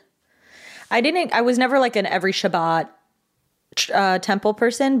 I was never like an every Shabbat temple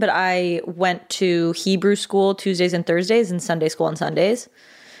person, but I went to Hebrew school Tuesdays and Thursdays and Sunday school on Sundays.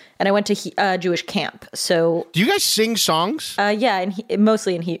 And I went to Jewish camp. So, do you guys sing songs? Yeah, and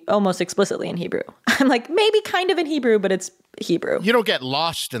mostly almost explicitly in Hebrew. I'm like maybe kind of in Hebrew, but it's Hebrew. You don't get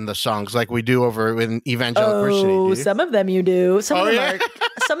lost in the songs like we do over in evangelical Christianity. Oh, some of them you do. Some of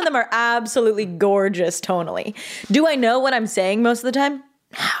them are absolutely gorgeous tonally. Do I know what I'm saying most of the time?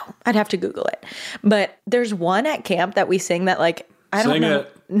 No, I'd have to Google it. But there's one at camp that we sing that I don't know.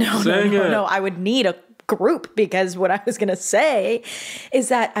 It. No. I would need a group because what I was going to say is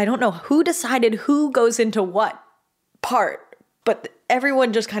that I don't know who decided who goes into what part, but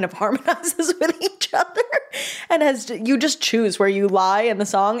everyone just kind of harmonizes with each other, and you just choose where you lie in the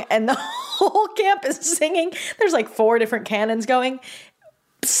song, and the whole camp is singing. There's like 4 different cannons going.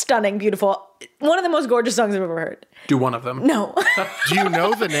 Stunning, beautiful. One of the most gorgeous songs I've ever heard. Do one of them. No. Do you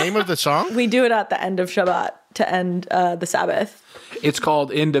know the name of the song? We do it at the end of Shabbat to end the Sabbath. It's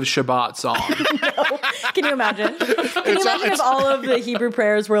called End of Shabbat Song. No. Can you imagine? Can you imagine if all of the Hebrew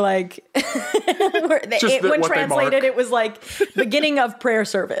prayers were like, when translated, it was like beginning of prayer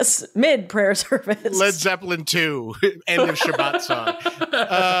service, mid prayer service. Led Zeppelin 2, End of Shabbat Song.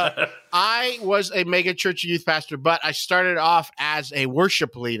 I was a mega church youth pastor, but I started off as a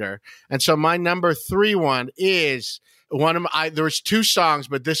worship leader. And so my number 3 one is there was 2 songs,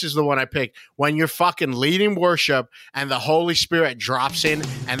 but this is the one I picked. When you're fucking leading worship and the Holy Spirit drops in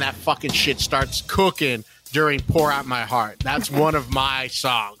and that fucking shit starts cooking during Pour Out My Heart. That's one of my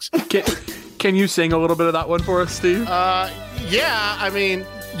songs. Can you sing a little bit of that one for us, Steve? Yeah, I mean,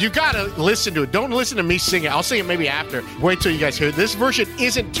 you gotta listen to it. Don't listen to me sing it. I'll sing it maybe after. Wait till you guys hear it. This version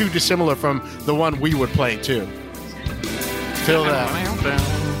isn't too dissimilar from the one we would play too. Feel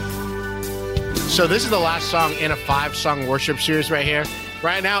that. So this is the last song in a 5-song worship series right here.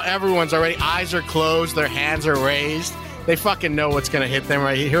 Right now, everyone's already, eyes are closed, their hands are raised. They fucking know what's going to hit them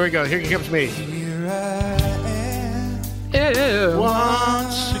right here. Here we go. Here comes me. Here I am.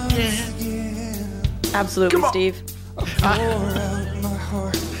 Once again. Absolutely, Steve. I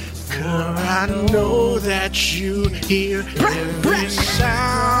know that you hear every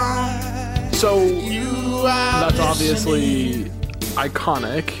sound. So that's obviously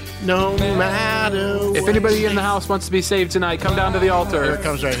iconic. No matter if anybody in the house wants to be saved tonight, come down to the altar. Here it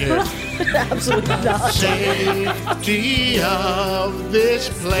comes right here. Absolutely not. Safety of this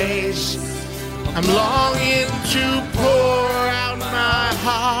place. I'm longing to pour out my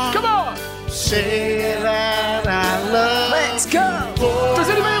heart. Come on! Say that I love. Let's go. Does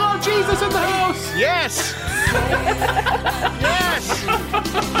anybody love Jesus in the house? Yes. Yes.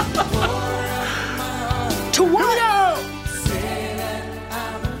 To what?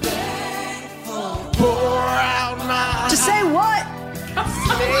 Pour out my To say what?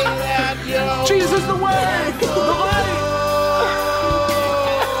 Say that yo. Jesus the way! The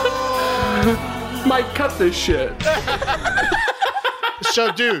light! Mike, cut this shit.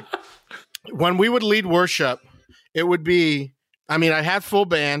 So, dude, when we would lead worship, it would be, I had full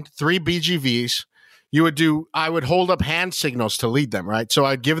band, 3 BGVs. I would hold up hand signals to lead them, right? So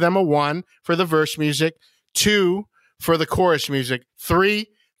I'd give them a 1 for the verse music, 2 for the chorus music, 3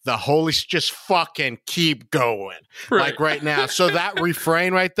 the Holy just fucking keep going, like right now. So that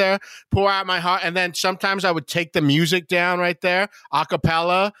refrain right there, pour out my heart. And then sometimes I would take the music down right there, a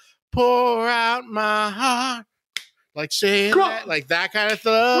cappella, pour out my heart. Like say that, like that kind of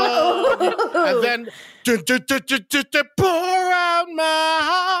thing. And then pour out my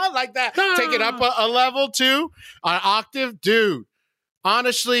heart, like that. Take it up a level too, an octave, dude.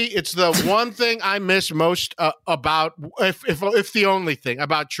 Honestly, it's the one thing I miss most about, if the only thing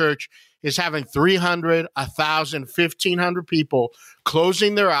about church is having 300, 1,000, 1,500 people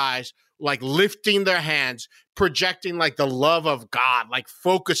closing their eyes, like lifting their hands, projecting like the love of God, like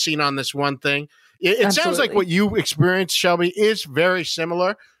focusing on this one thing. It sounds like what you experienced, Shelby, is very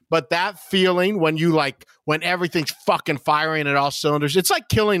similar. But that feeling when everything's fucking firing at all cylinders, it's like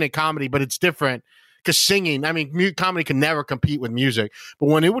killing a comedy, but it's different. Because singing, comedy can never compete with music. But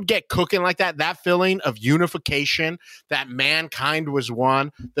when it would get cooking like that, that feeling of unification, that mankind was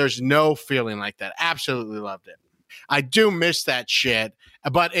one, there's no feeling like that. Absolutely loved it. I do miss that shit.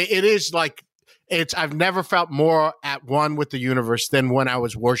 But it is like, I've never felt more at one with the universe than when I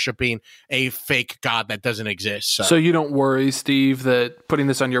was worshiping a fake God that doesn't exist. So you don't worry, Steve, that putting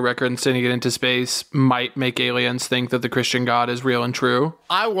this on your record and sending it into space might make aliens think that the Christian God is real and true?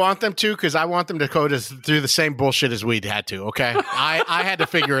 I want them to, because I want them to go through the same bullshit as we had to, okay? I had to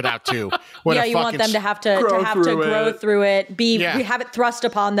figure it out too. You want them to have to grow through it, have it thrust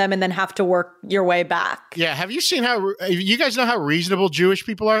upon them, and then have to work your way back. Yeah, have you seen you guys know how reasonable Jewish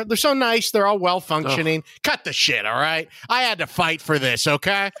people are? They're so nice, they're all well-functioning. Cut the shit, all right? I had to fight for this,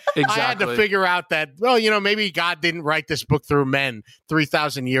 okay? Exactly. I had to figure out that, maybe God didn't write this book through men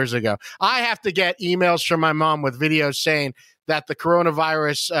 3,000 years ago. I have to get emails from my mom with videos saying that the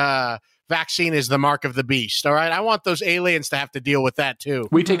coronavirus vaccine is the mark of the beast, all right? I want those aliens to have to deal with that, too.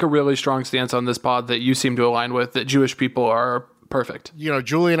 We take a really strong stance on this pod that you seem to align with, that Jewish people are perfect.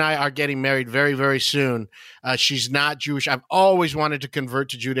 Julie and I are getting married very, very soon. She's not Jewish. I've always wanted to convert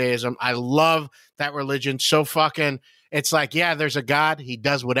to Judaism. I love that religion. So fucking, It's like, yeah, there's a God. He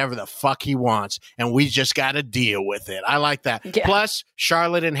does whatever the fuck he wants, and we just got to deal with it. I like that. Yeah. Plus,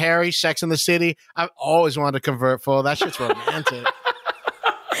 Charlotte and Harry, Sex in the City. I've always wanted to convert full. That shit's romantic.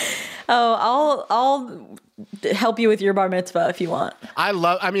 Oh, I'll help you with your bar mitzvah if you want. I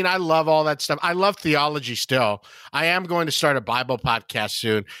love all that stuff. I love theology still. I am going to start a Bible podcast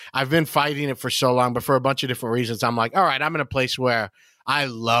soon. I've been fighting it for so long, but for a bunch of different reasons, I'm like, all right, I'm in a place where I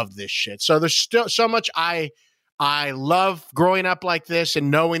love this shit. So there's still so much I love growing up like this and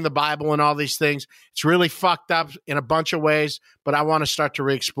knowing the Bible and all these things. It's really fucked up in a bunch of ways, but I want to start to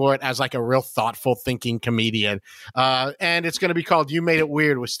re-explore it as like a real thoughtful thinking comedian. And it's going to be called You Made It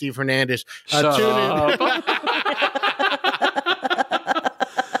Weird with Steve Hernandez. Tune in.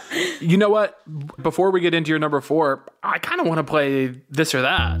 You know what? Before we get into your number 4, I kind of want to play this or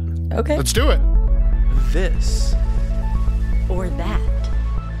that. Okay. Let's do it. This. Or that.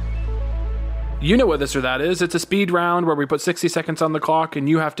 You know what this or that is. It's a speed round where we put 60 seconds on the clock and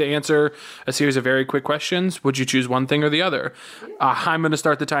you have to answer a series of very quick questions. Would you choose one thing or the other? I'm going to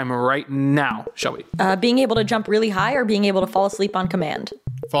start the time right now, shall we? Being able to jump really high or being able to fall asleep on command?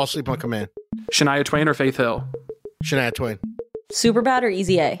 Fall asleep on command. Shania Twain or Faith Hill? Shania Twain. Super bad or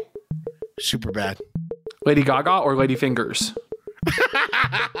easy A? Super bad. Lady Gaga or Lady Fingers?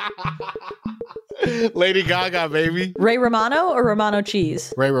 Lady Gaga, baby. Ray Romano or Romano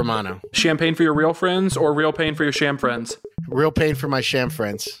cheese? Ray Romano. Champagne for your real friends or real pain for your sham friends? Real pain for my sham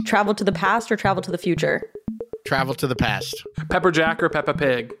friends. Travel to the past or travel to the future? Travel to the past. Pepper Jack or Peppa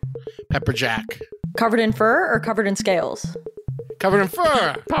Pig? Pepper Jack. Covered in fur or covered in scales? Covered in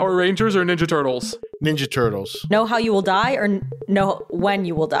fur. Power Rangers or Ninja Turtles? Ninja Turtles. Know how you will die or know when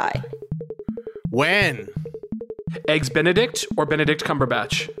you will die? When? Eggs Benedict or Benedict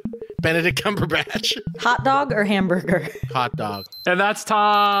Cumberbatch? Benedict Cumberbatch. Hot dog or hamburger? Hot dog. And that's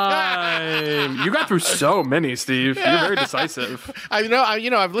time. You got through so many, Steve. You're very decisive. I know.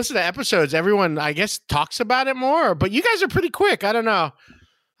 I've listened to episodes. Everyone, I guess, talks about it more, but you guys are pretty quick. I don't know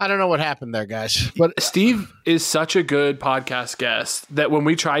what happened there, guys. But Steve is such a good podcast guest that when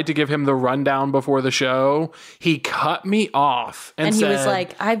we tried to give him the rundown before the show, he cut me off and he said, was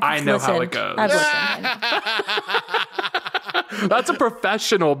like, I know how it goes. I've listened. That's a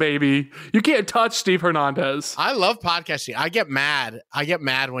professional, baby. You can't touch Steve Hernandez. I love podcasting. I get mad.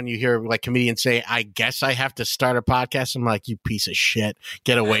 When you hear like comedians say, I guess I have to start a podcast. I'm like, you piece of shit.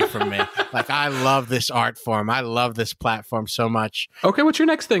 Get away from me. Like, I love this art form. I love this platform so much. Okay, what's your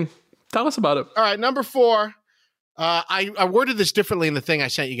next thing? Tell us about it. All right, number 4. I worded this differently in the thing I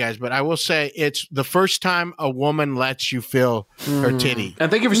sent you guys, but I will say it's the first time a woman lets you feel her titty.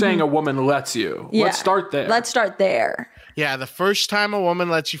 And thank you for saying a woman lets you. Yeah. Let's start there. Yeah, the first time a woman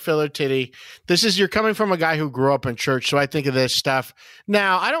lets you feel her titty. You're coming from a guy who grew up in church, so I think of this stuff.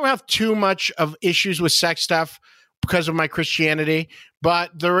 Now, I don't have too much of issues with sex stuff because of my Christianity,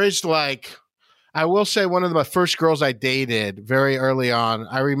 but there is I will say one of the first girls I dated very early on,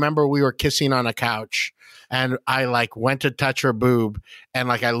 I remember we were kissing on a couch and I went to touch her boob and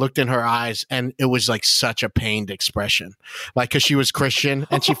I looked in her eyes and it was such a pained expression. Cause she was Christian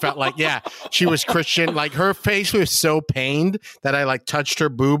and she felt she was Christian. Her face was so pained that I touched her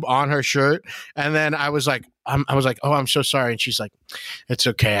boob on her shirt. And then I was like, oh, I'm so sorry. And she's like, it's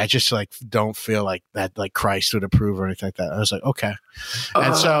okay. I just don't feel like that, Christ would approve or anything like that. I was like, okay.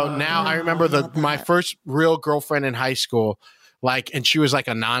 And so now I remember my first real girlfriend in high school, and she was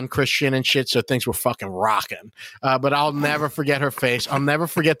a non-Christian and shit. So things were fucking rocking. But I'll never forget her face. I'll never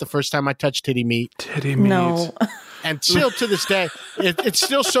forget the first time I touched titty meat. No. And still to this day, it's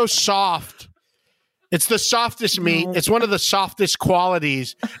still so soft. It's the softest meat. It's one of the softest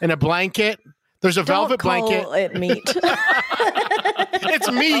qualities in a blanket. There's a velvet blanket. It meat.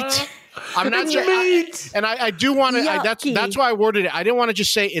 It's meat. I'm not It's sure. meat. And I do want to. Yucky. That's why I worded it. I didn't want to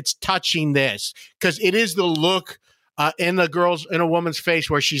just say it's touching this because it is the look in a woman's face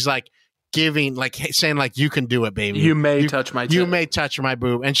where she's giving, saying you can do it, baby. You may touch my tit. You may touch my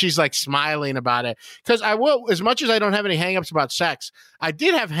boob, and she's smiling about it. Because I will, as much as I don't have any hangups about sex, I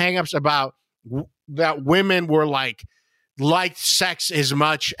did have hangups about that women were liked sex as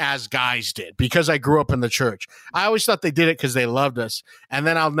much as guys did because I grew up in the church. I always thought they did it because they loved us. And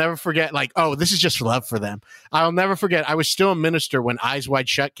then I'll never forget, oh, this is just love for them. I'll never forget. I was still a minister when Eyes Wide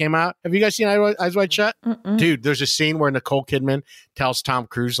Shut came out. Have you guys seen Eyes Wide Shut? Mm-mm. Dude, there's a scene where Nicole Kidman tells Tom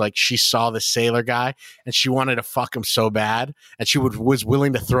Cruise she saw the sailor guy and she wanted to fuck him so bad and she was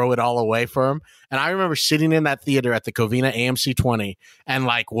willing to throw it all away for him. And I remember sitting in that theater at the Covina AMC 20 and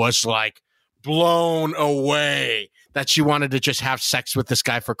was blown away that she wanted to just have sex with this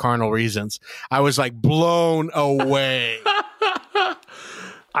guy for carnal reasons. I was blown away.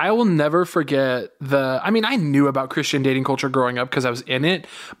 I will never forget I knew about Christian dating culture growing up because I was in it,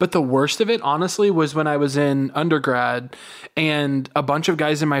 but the worst of it, honestly, was when I was in undergrad and a bunch of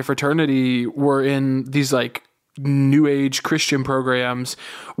guys in my fraternity were in these like new age Christian programs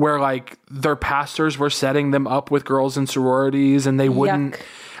where like their pastors were setting them up with girls in sororities and they wouldn't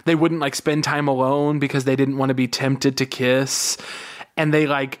like spend time alone because they didn't want to be tempted to kiss. And they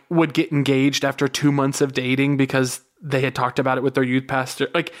like would get engaged after 2 months of dating because they had talked about it with their youth pastor.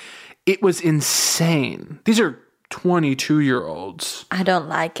 Like, it was insane. These are 22-year-olds. I don't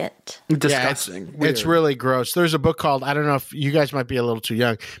like it. Disgusting. Yeah, it's really gross. There's a book called, I don't know if you guys might be a little too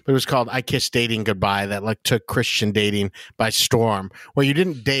young, but it was called I Kissed Dating Goodbye, that like took Christian dating by storm, where you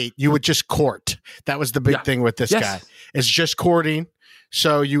didn't date, you would just court. That was the big thing with this guy. It's just courting.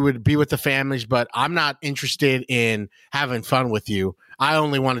 So you would be with the families, but I'm not interested in having fun with you. I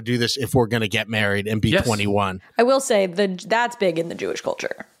only want to do this if we're going to get married and be 21. I will say that's big in the Jewish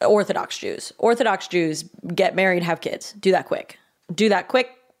culture. Orthodox Jews get married, have kids. Do that quick.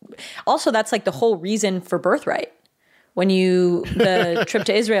 Also, that's like the whole reason for birthright. When the trip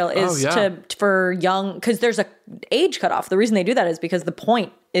to Israel is for young, because there's a age cutoff. The reason they do that is because the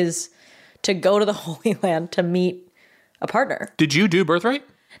point is to go to the Holy Land to meet a partner. Did you do birthright?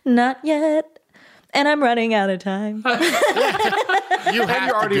 Not yet. And I'm running out of time. You're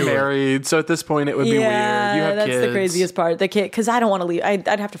already married, so at this point it would be weird. You have that's kids. The craziest part. The kid, because I don't want to leave. I'd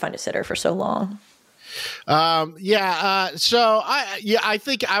have to find a sitter for so long. So I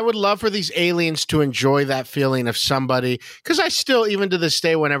think I would love for these aliens to enjoy that feeling of somebody, because I still, even to this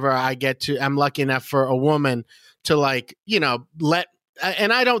day, whenever I'm lucky enough for a woman to like,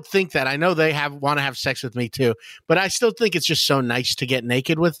 and I don't think that. I know they want to have sex with me too, but I still think it's just so nice to get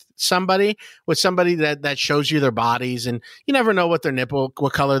naked with somebody that shows you their bodies, and you never know what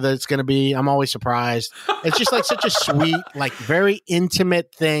color that it's going to be. I'm always surprised. It's just like such a sweet, like very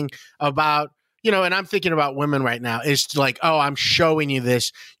intimate thing about, and I'm thinking about women right now. It's like, oh, I'm showing you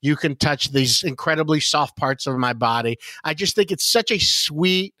this. You can touch these incredibly soft parts of my body. I just think it's such a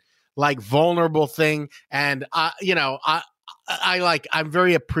sweet, like vulnerable thing. And I'm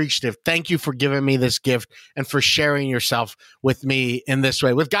very appreciative. Thank you for giving me this gift and for sharing yourself with me in this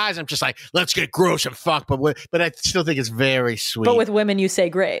way. With guys, I'm just like, let's get gross and fuck. But I still think it's very sweet. But with women, you say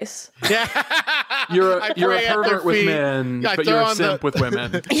grace. Yeah. You're a pervert with men, but you're a simp with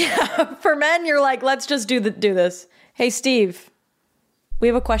women. Yeah. For men, you're like, let's just do this. Hey, Steve, we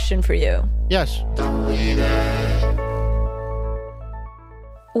have a question for you. Yes.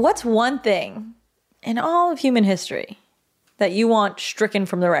 What's one thing in all of human history that you want stricken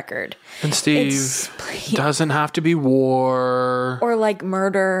from the record? And Steve, doesn't have to be war. Or like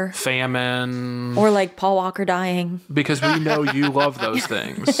murder. Famine. Or like Paul Walker dying. Because we know you love those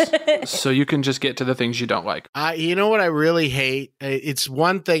things. So you can just get to the things you don't like. You know what I really hate? It's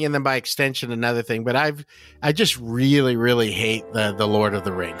one thing and then by extension another thing, but I just really, really hate the Lord of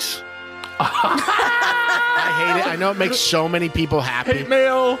the Rings. I hate it. I know it makes so many people happy. Hate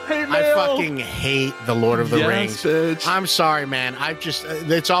mail. I fucking hate the Lord of the Rings. Bitch. I'm sorry, man.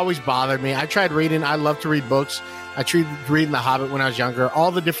 It's always bothered me. I tried reading. I love to read books. I tried reading The Hobbit when I was younger.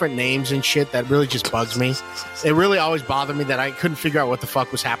 All the different names and shit, that really just bugs me. It really always bothered me that I couldn't figure out what the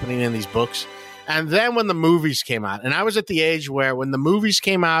fuck was happening in these books. And then when the movies came out, and I was at the age where when the movies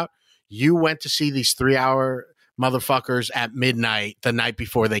came out, you went to see these 3-hour motherfuckers at midnight the night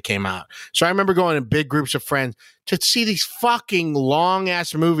before they came out. So I remember going in big groups of friends to see these fucking long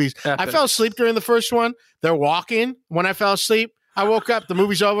ass movies. Epic. I fell asleep during the first one. They're walking. When I fell asleep, I woke up, the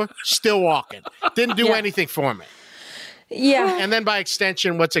movie's over, still walking. Didn't do anything for me. Yeah. And then by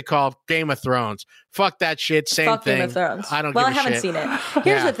extension, what's it called? Game of Thrones. Fuck that shit. Same thing. Game of Thrones. I don't give a shit. Well, I haven't seen it.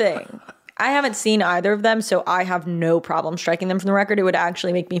 Here's the thing. I haven't seen either of them, so I have no problem striking them from the record. It would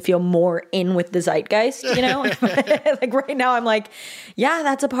actually make me feel more in with the zeitgeist, Like right now, I'm like, yeah,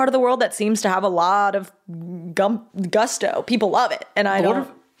 that's a part of the world that seems to have a lot of gusto. People love it, and I don't.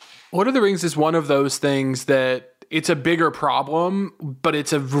 Lord of the Rings is one of those things that it's a bigger problem, but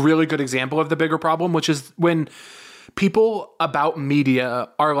it's a really good example of the bigger problem, which is when people about media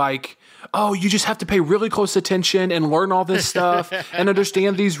are like, oh, you just have to pay really close attention and learn all this stuff and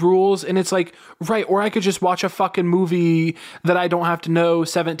understand these rules. And it's like, right, or I could just watch a fucking movie that I don't have to know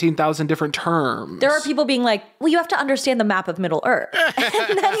 17,000 different terms. There are people being like, well, you have to understand the map of Middle Earth.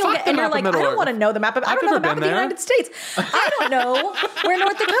 And you're like, I don't want to know the map of, I don't know the map of the United States. I don't know where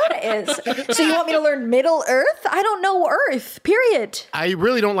North Dakota is. So you want me to learn Middle Earth? I don't know Earth, period. I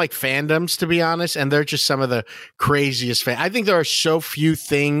really don't like fandoms, to be honest. And they're just some of the craziest I think there are so few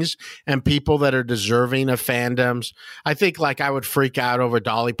things and people that are deserving of fandoms. I think like I would freak out over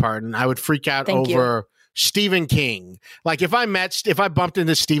Dolly Parton. I would freak out over Stephen King. Like if I bumped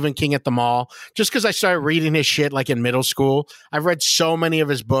into Stephen King at the mall, just because I started reading his shit like in middle school, I've read so many of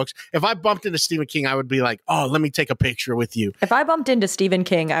his books. If I bumped into Stephen King, I would be like, oh, let me take a picture with you. If I bumped into Stephen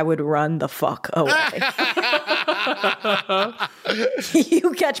King, I would run the fuck away.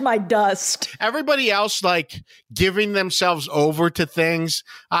 You catch my dust. Everybody else like giving themselves over to things.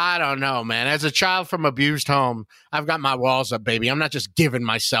 I don't know, man. As a child from abused home, I've got my walls up, baby. I'm not just giving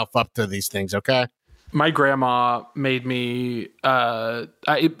myself up to these things, okay? My grandma made me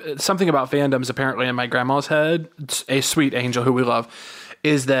something about fandoms apparently in my grandma's head, a sweet angel who we love,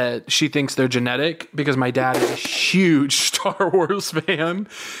 is that she thinks they're genetic because my dad is a huge Star Wars fan,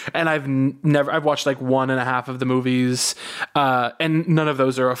 and I've watched like 1.5 of the movies, and none of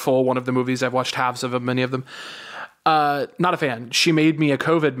those are a full one of the movies. I've watched halves of them, many of them. Not a fan. She made me a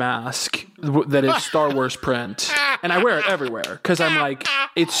COVID mask that is Star Wars print, and I wear it everywhere because I'm like,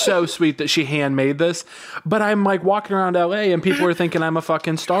 it's so sweet that she handmade this. But I'm like walking around LA and people are thinking I'm a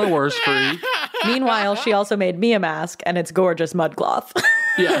fucking Star Wars freak. Meanwhile, she also made me a mask, and it's gorgeous mud cloth.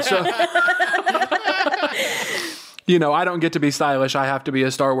 Yeah, so I don't get to be stylish. I have to be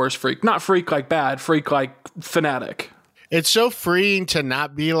a Star Wars freak. Not freak like bad, freak like fanatic. It's so freeing to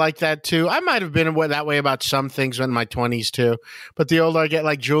not be like that, too. I might have been that way about some things in my 20s, too. But the older I get,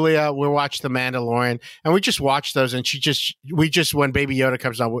 like Julia, we'll watch The Mandalorian, and we just watch those, and when Baby Yoda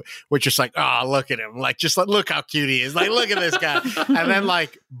comes on, we're just like, oh, look at him. Like, just look how cute he is. Like, look at this guy. And then,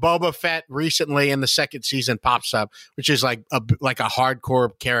 like, Boba Fett recently in the second season pops up, which is like a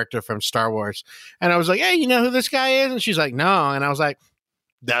hardcore character from Star Wars. And I was like, hey, you know who this guy is? And she's like, no. And I was like,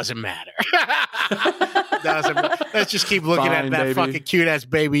 doesn't matter. Doesn't matter. Let's just keep looking at that fucking cute ass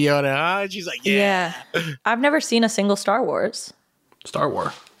Baby Yoda. Huh? And she's like, yeah. I've never seen a single Star Wars.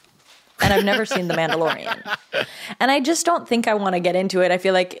 And I've never seen The Mandalorian. And I just don't think I want to get into it. I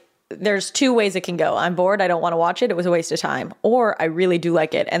feel like there's 2 ways it can go. I'm bored. I don't want to watch it. It was a waste of time. Or I really do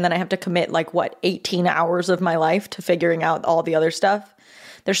like it. And then I have to commit 18 hours of my life to figuring out all the other stuff.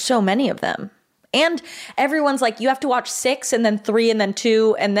 There's so many of them. And everyone's like, you have to watch 6 and then 3 and then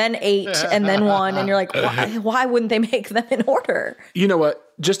 2 and then 8 and then 1. And you're like, why wouldn't they make them in order? You know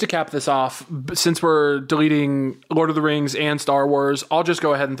what? Just to cap this off, since we're deleting Lord of the Rings and Star Wars, I'll just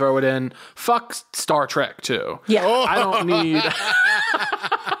go ahead and throw it in. Fuck Star Trek too. Yeah. I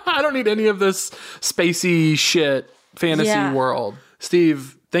don't need any of this spacey shit fantasy world.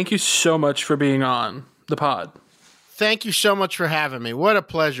 Steve, thank you so much for being on the pod. Thank you so much for having me. What a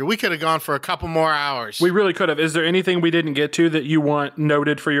pleasure. We could have gone for a couple more hours. We really could have. Is there anything we didn't get to that you want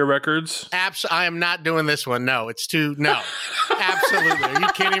noted for your records? I am not doing this one. No, it's too. No. Absolutely. Are you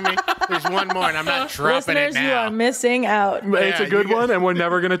kidding me? There's one more and I'm not dropping Listeners, it now. you are missing out. It's a good one and we're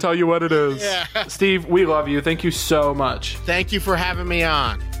never going to tell you what it is. Yeah. Steve, we love you. Thank you so much. Thank you for having me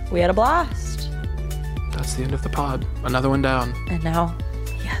on. We had a blast. That's the end of the pod. Another one down. And now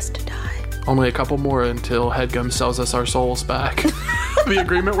he has to die. Only a couple more until Headgum sells us our souls back. The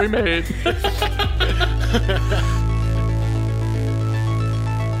agreement we made.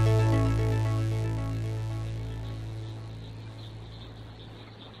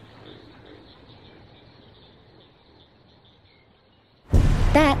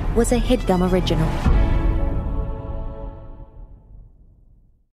 That was a Headgum original.